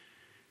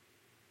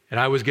 And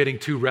I was getting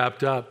too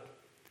wrapped up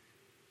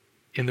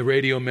in the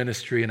radio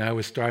ministry, and I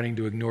was starting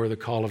to ignore the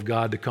call of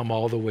God to come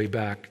all the way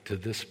back to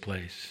this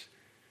place,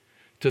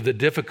 to the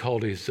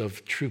difficulties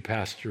of true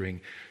pastoring,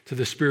 to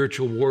the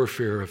spiritual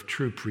warfare of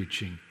true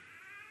preaching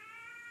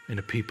in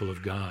the people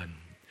of God.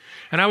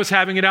 And I was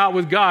having it out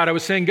with God. I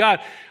was saying,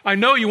 God, I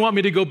know you want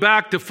me to go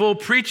back to full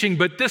preaching,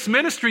 but this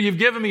ministry you've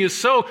given me is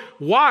so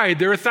wide.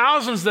 There are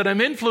thousands that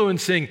I'm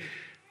influencing.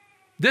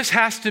 This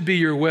has to be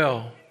your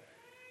will.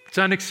 It's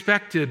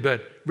unexpected,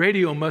 but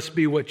radio must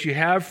be what you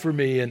have for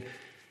me. And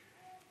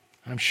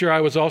I'm sure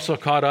I was also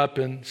caught up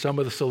in some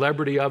of the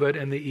celebrity of it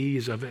and the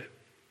ease of it.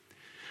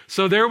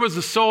 So there was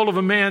the soul of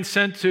a man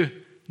sent to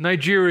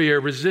Nigeria,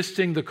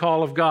 resisting the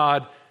call of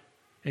God,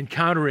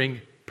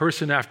 encountering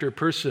person after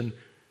person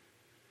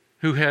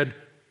who had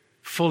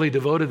fully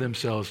devoted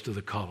themselves to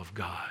the call of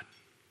God.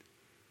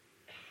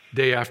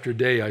 Day after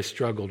day, I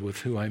struggled with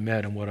who I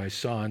met and what I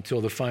saw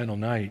until the final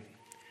night.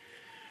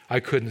 I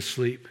couldn't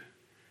sleep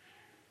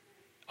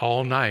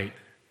all night.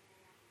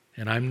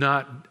 And I'm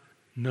not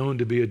known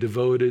to be a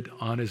devoted,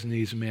 on his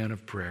knees man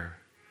of prayer.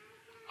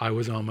 I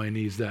was on my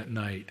knees that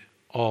night,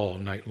 all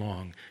night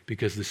long,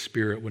 because the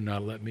Spirit would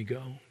not let me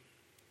go.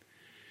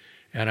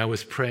 And I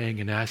was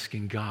praying and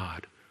asking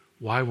God,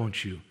 why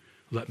won't you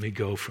let me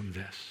go from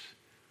this?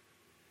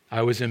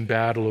 I was in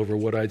battle over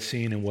what I'd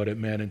seen and what it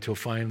meant until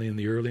finally in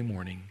the early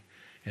morning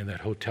in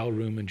that hotel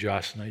room in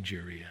Jos,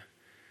 Nigeria,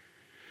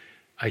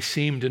 I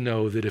seemed to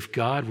know that if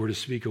God were to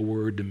speak a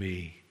word to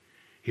me,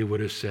 he would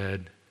have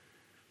said,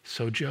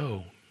 so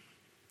Joe,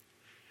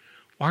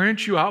 why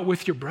aren't you out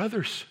with your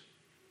brothers?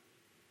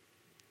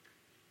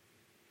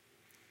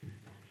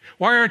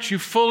 Why aren't you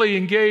fully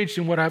engaged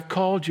in what I've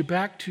called you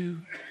back to?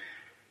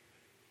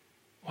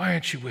 Why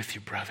aren't you with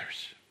your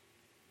brothers?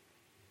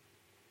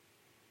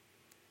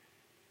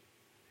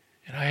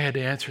 And I had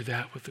to answer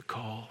that with the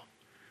call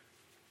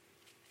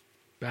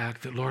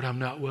back that, Lord, I'm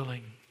not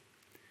willing,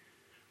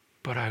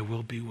 but I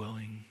will be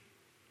willing.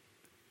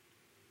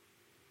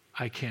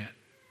 I can't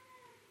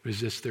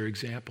resist their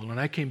example. And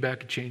I came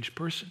back a changed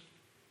person.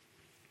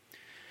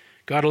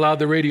 God allowed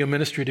the radio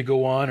ministry to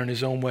go on in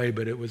his own way,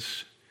 but it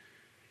was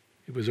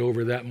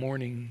over that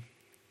morning.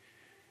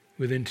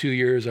 Within 2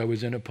 years, I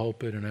was in a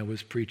pulpit and I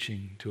was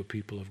preaching to a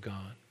people of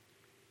God.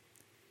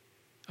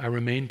 I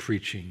remained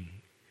preaching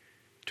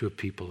to a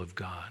people of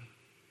God.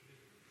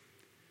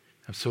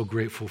 I'm so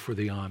grateful for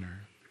the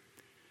honor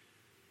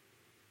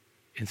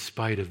in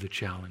spite of the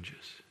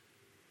challenges.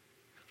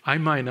 I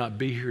might not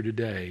be here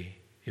today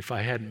if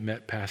I hadn't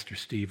met Pastor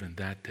Stephen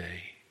that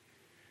day.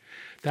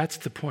 That's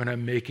the point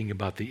I'm making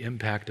about the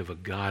impact of a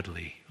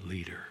godly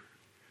leader,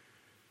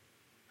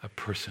 a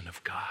person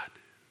of God.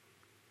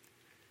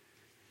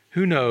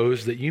 Who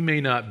knows that you may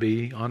not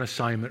be on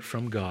assignment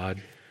from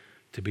God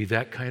to be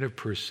that kind of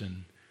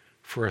person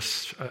for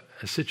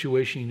a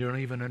situation you don't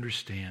even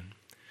understand.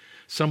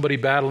 Somebody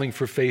battling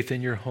for faith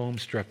in your home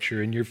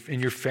structure, in your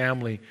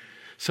family,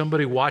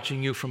 somebody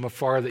watching you from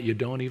afar that you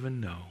don't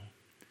even know.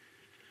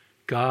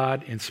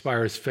 God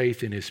inspires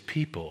faith in his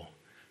people,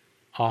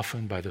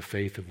 often by the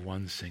faith of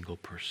one single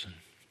person.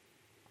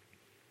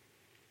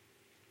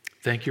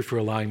 Thank you for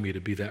allowing me to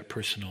be that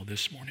personal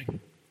this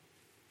morning.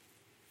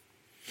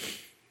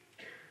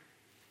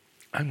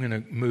 I'm going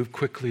to move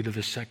quickly to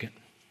the second.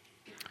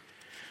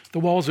 The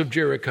walls of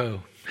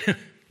Jericho.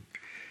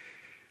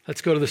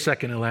 Let's go to the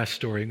second and last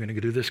story. I'm going to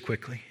do this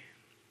quickly.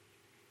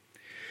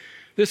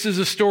 This is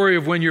a story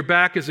of when your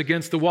back is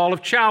against the wall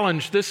of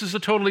challenge. This is a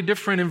totally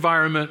different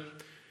environment.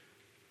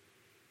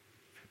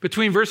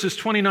 Between verses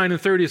 29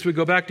 and 30, as we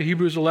go back to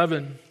Hebrews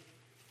 11,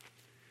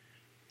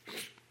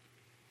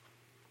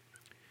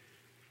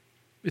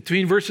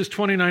 between verses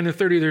 29 and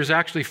 30, there's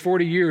actually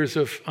 40 years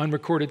of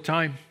unrecorded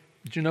time.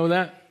 Did you know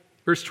that?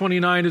 Verse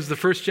 29 is the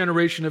first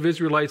generation of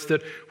Israelites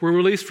that were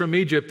released from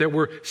Egypt, that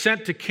were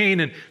sent to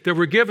Canaan, that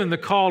were given the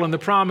call and the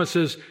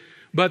promises,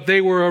 but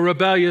they were a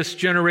rebellious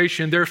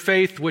generation. Their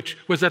faith, which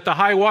was at the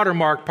high water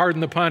mark,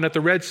 pardon the pun, at the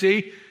Red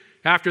Sea,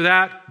 after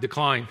that,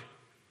 declined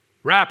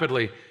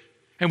rapidly.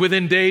 And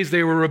within days,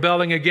 they were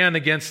rebelling again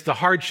against the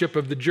hardship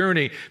of the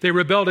journey. They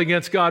rebelled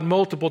against God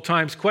multiple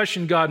times,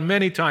 questioned God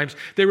many times.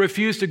 They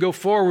refused to go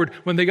forward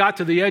when they got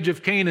to the edge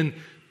of Canaan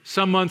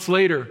some months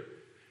later.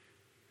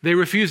 They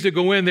refused to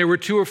go in. They were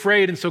too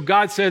afraid. And so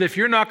God said, if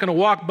you're not going to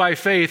walk by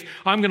faith,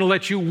 I'm going to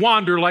let you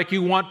wander like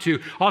you want to.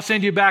 I'll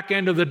send you back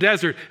into the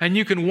desert and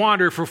you can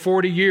wander for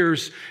 40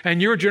 years and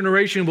your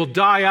generation will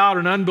die out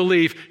in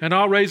unbelief, and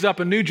I'll raise up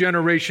a new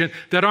generation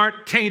that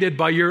aren't tainted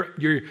by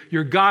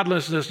your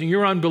godlessness and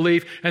your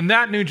unbelief. And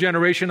that new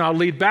generation I'll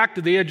lead back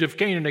to the edge of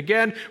Canaan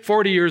again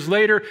 40 years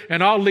later,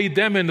 and I'll lead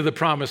them into the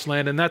promised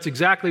land. And that's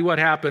exactly what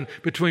happened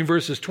between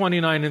verses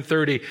 29 and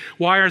 30.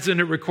 Why isn't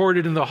it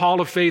recorded in the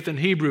Hall of Faith in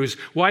Hebrews?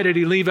 Why did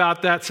he leave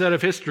out that set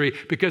of history?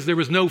 Because there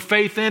was no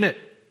faith in it.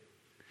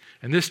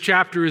 And this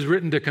chapter is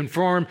written to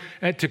confirm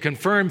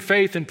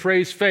faith and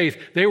praise faith.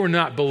 They were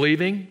not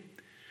believing.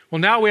 Well,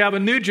 now we have a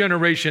new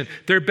generation.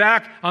 They're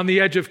back on the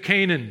edge of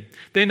Canaan.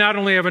 They not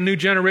only have a new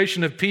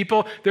generation of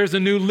people, there's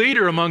a new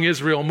leader among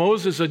Israel.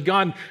 Moses had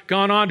gone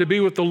on to be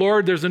with the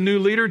Lord. There's a new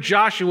leader.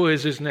 Joshua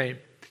is his name.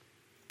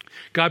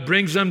 God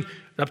brings them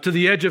up to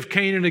the edge of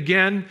Canaan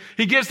again.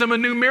 He gives them a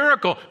new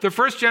miracle. The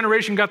first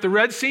generation got the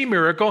Red Sea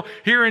miracle.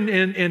 Here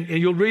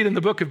you'll read in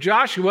the book of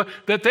Joshua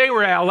that they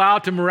were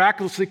allowed to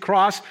miraculously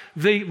cross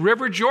the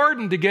river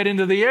Jordan to get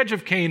into the edge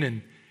of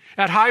Canaan.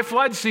 At high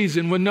flood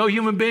season, when no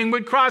human being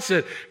would cross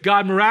it,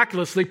 God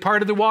miraculously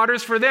parted the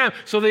waters for them.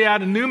 So they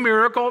had a new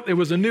miracle. It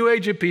was a new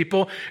age of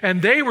people,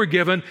 and they were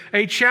given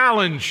a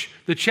challenge.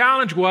 The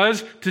challenge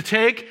was to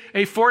take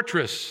a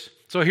fortress.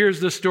 So here's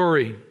the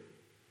story.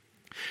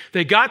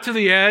 They got to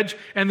the edge,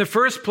 and the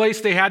first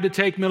place they had to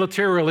take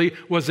militarily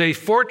was a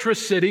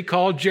fortress city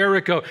called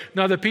Jericho.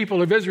 Now, the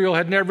people of Israel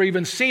had never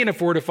even seen a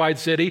fortified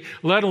city,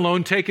 let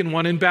alone taken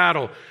one in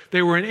battle.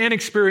 They were an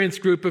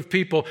inexperienced group of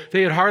people.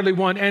 They had hardly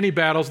won any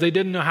battles. They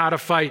didn't know how to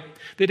fight.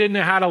 They didn't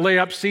know how to lay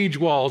up siege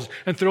walls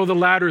and throw the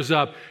ladders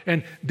up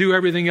and do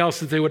everything else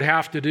that they would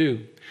have to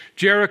do.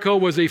 Jericho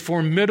was a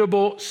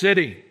formidable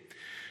city.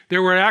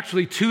 There were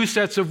actually two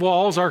sets of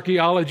walls,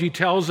 archaeology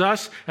tells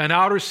us, an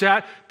outer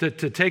set to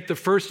take the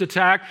first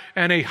attack,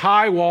 and a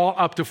high wall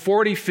up to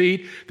 40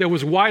 feet that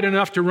was wide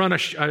enough to run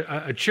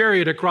a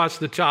chariot across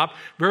the top,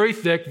 very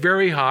thick,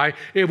 very high.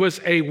 It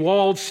was a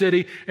walled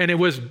city, and it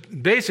was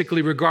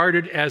basically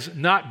regarded as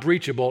not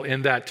breachable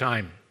in that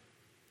time.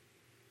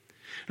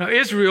 Now,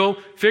 Israel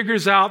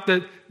figures out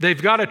that they've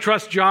got to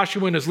trust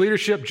Joshua and his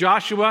leadership.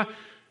 Joshua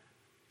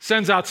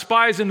sends out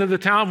spies into the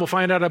town. We'll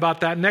find out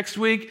about that next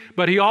week.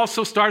 But he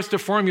also starts to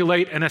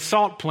formulate an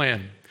assault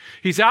plan.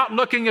 He's out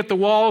looking at the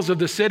walls of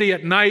the city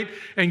at night,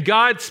 and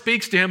God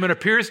speaks to him and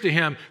appears to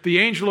him. The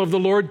angel of the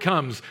Lord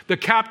comes, the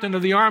captain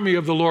of the army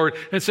of the Lord,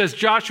 and says,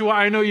 Joshua,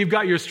 I know you've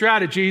got your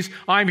strategies.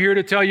 I'm here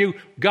to tell you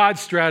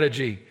God's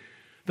strategy.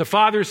 The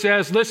father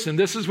says, listen,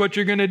 this is what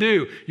you're going to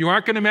do. You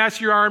aren't going to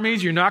mass your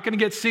armies. You're not going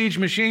to get siege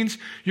machines.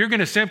 You're going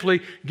to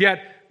simply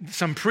get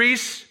some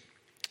priests,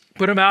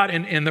 put them out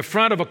in the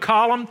front of a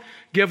column,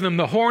 give them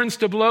the horns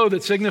to blow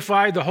that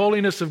signify the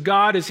holiness of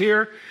God is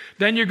here.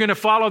 Then you're going to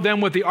follow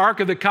them with the Ark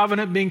of the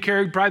Covenant being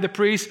carried by the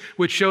priests,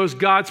 which shows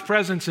God's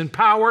presence and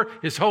power,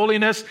 his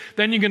holiness.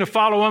 Then you're going to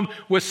follow them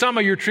with some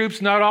of your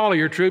troops, not all of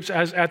your troops,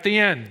 as at the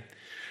end.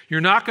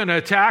 You're not going to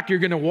attack. You're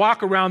going to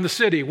walk around the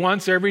city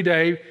once every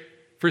day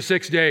for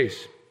 6 days.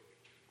 It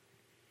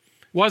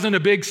wasn't a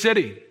big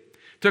city.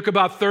 It took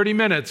about 30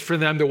 minutes for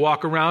them to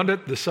walk around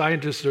it, the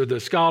scientists or the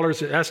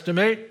scholars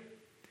estimate.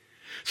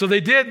 So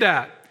they did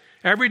that.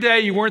 Every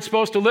day you weren't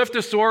supposed to lift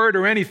a sword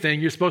or anything.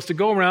 You're supposed to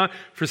go around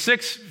for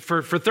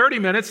 30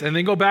 minutes and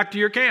then go back to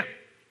your camp.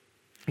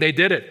 They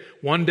did it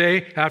one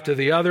day after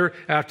the other,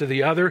 after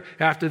the other,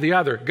 after the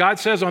other. God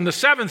says on the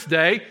seventh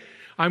day,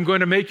 I'm going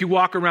to make you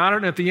walk around it,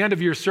 and at the end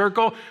of your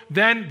circle,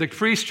 then the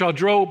priests shall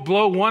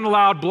blow one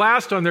loud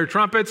blast on their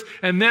trumpets,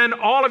 and then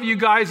all of you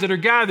guys that are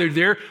gathered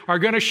there are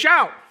going to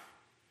shout.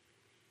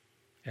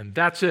 And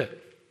that's it.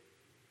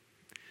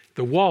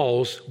 The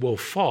walls will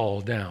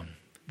fall down.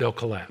 They'll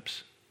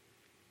collapse.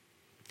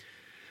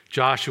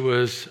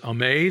 Joshua's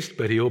amazed,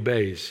 but he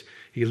obeys.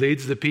 He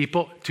leads the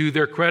people. To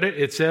their credit,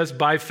 it says,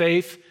 by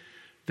faith,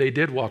 they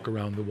did walk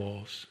around the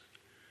walls.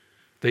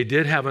 They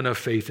did have enough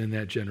faith in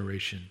that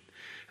generation.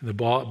 And the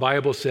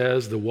Bible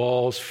says the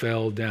walls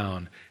fell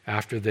down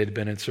after they'd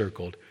been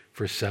encircled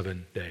for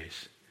 7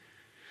 days.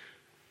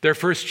 Their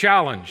first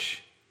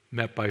challenge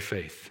met by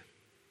faith.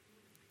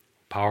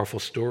 Powerful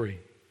story.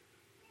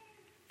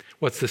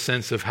 What's the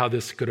sense of how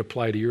this could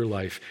apply to your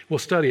life? We'll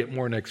study it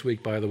more next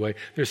week, by the way.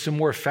 There's some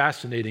more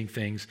fascinating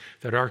things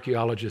that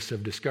archaeologists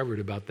have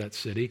discovered about that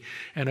city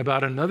and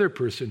about another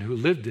person who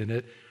lived in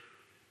it.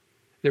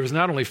 There was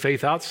not only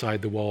faith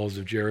outside the walls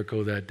of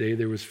Jericho that day,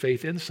 there was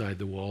faith inside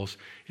the walls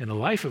in the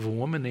life of a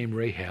woman named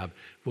Rahab.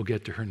 We'll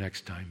get to her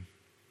next time.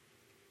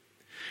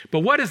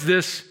 But what does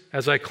this,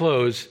 as I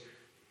close,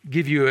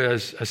 give you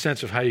as a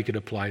sense of how you could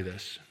apply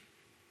this?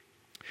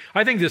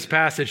 I think this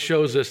passage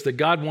shows us that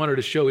God wanted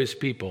to show his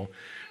people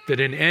that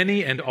in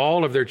any and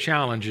all of their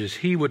challenges,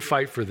 he would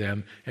fight for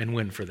them and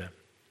win for them.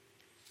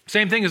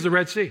 Same thing as the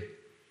Red Sea.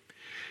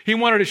 He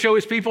wanted to show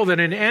his people that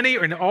in any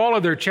and all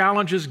of their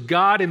challenges,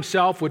 God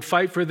himself would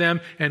fight for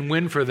them and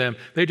win for them.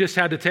 They just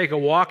had to take a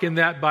walk in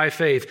that by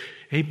faith.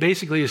 He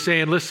basically is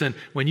saying, listen,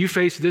 when you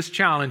face this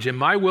challenge in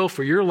my will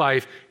for your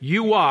life,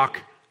 you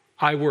walk,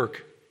 I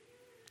work.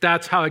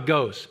 That's how it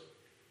goes.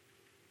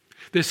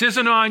 This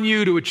isn't on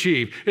you to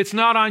achieve. It's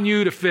not on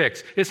you to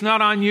fix. It's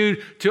not on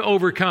you to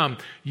overcome.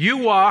 You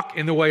walk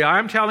in the way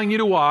I'm telling you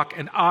to walk,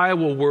 and I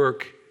will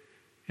work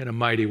in a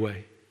mighty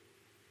way.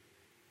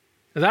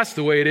 Now, that's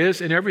the way it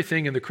is in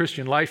everything in the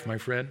Christian life, my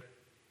friend.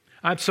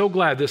 I'm so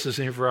glad this is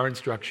here for our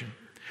instruction.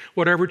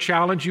 Whatever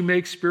challenge you may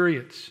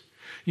experience,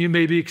 you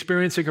may be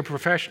experiencing a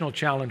professional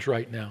challenge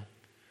right now.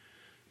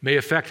 May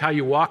affect how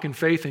you walk in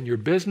faith in your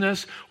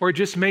business, or it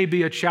just may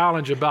be a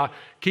challenge about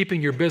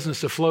keeping your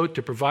business afloat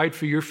to provide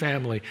for your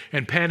family.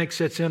 And panic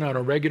sets in on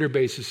a regular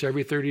basis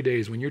every 30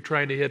 days when you're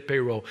trying to hit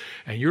payroll.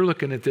 And you're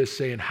looking at this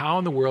saying, how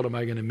in the world am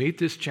I going to meet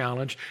this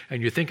challenge?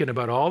 And you're thinking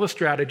about all the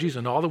strategies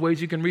and all the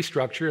ways you can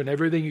restructure and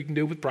everything you can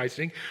do with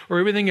pricing or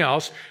everything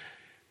else.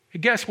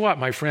 And guess what,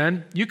 my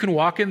friend? You can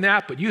walk in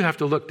that, but you have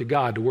to look to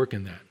God to work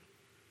in that.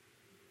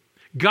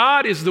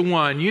 God is the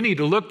one you need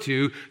to look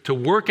to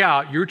work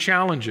out your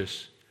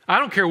challenges. I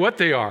don't care what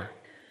they are.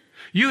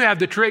 You have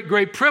the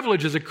great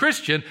privilege as a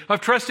Christian of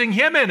trusting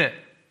Him in it.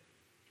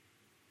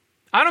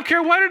 I don't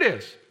care what it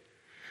is.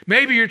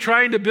 Maybe you're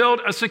trying to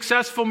build a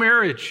successful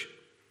marriage.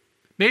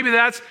 Maybe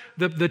that's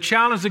the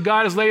challenge that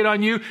God has laid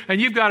on you, and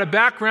you've got a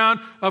background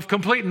of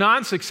complete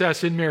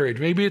non-success in marriage.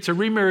 Maybe it's a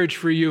remarriage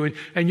for you,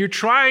 and you're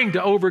trying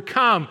to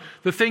overcome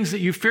the things that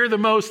you fear the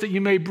most that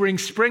you may bring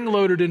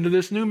spring-loaded into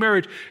this new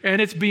marriage,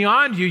 and it's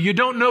beyond you. You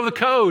don't know the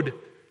code.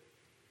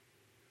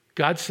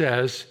 God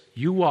says,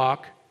 you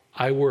walk,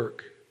 I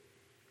work.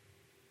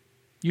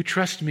 You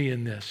trust me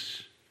in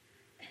this.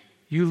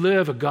 You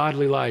live a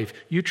godly life.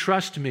 You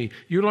trust me.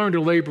 You learn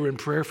to labor in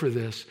prayer for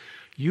this.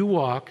 You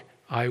walk,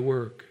 I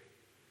work.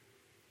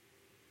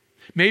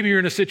 Maybe you're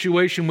in a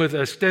situation with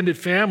an extended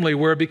family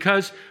where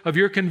because of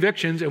your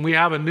convictions, and we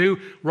have a new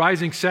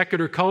rising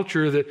secular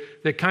culture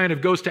that kind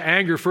of goes to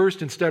anger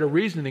first instead of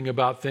reasoning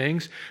about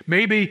things,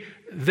 maybe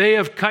they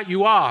have cut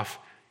you off.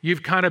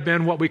 You've kind of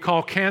been what we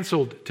call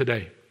canceled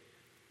today.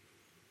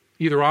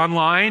 Either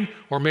online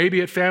or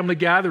maybe at family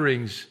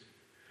gatherings.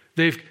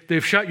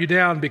 They've shut you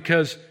down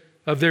because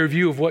of their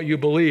view of what you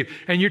believe.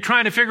 And you're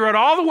trying to figure out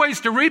all the ways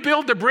to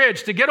rebuild the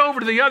bridge, to get over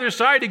to the other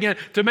side again,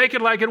 to make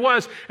it like it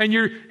was. And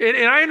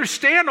I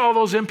understand all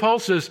those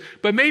impulses,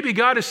 but maybe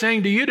God is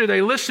saying to you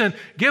today, listen,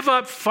 give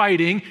up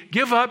fighting,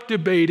 give up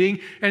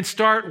debating, and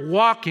start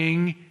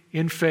walking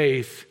in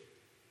faith.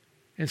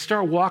 And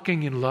start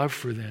walking in love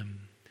for them.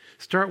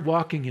 Start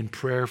walking in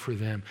prayer for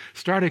them.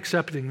 Start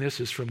accepting this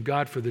as from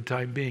God for the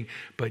time being.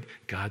 But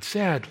God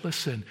said,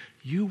 listen,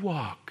 you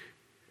walk,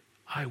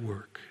 I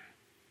work.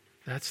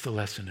 That's the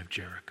lesson of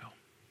Jericho.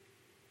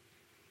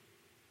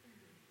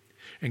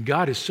 And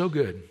God is so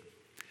good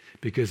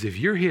because if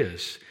you're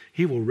His,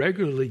 He will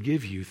regularly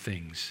give you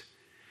things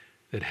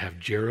that have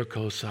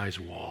Jericho-sized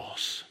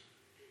walls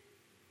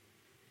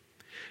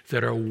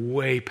that are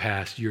way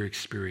past your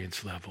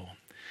experience level,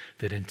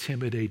 that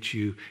intimidate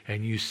you,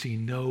 and you see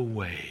no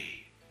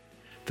way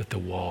that the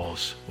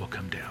walls will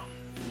come down.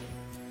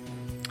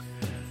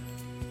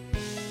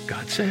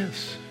 God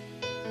says,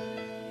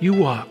 you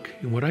walk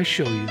in what I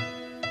show you,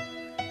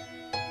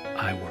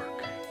 I work.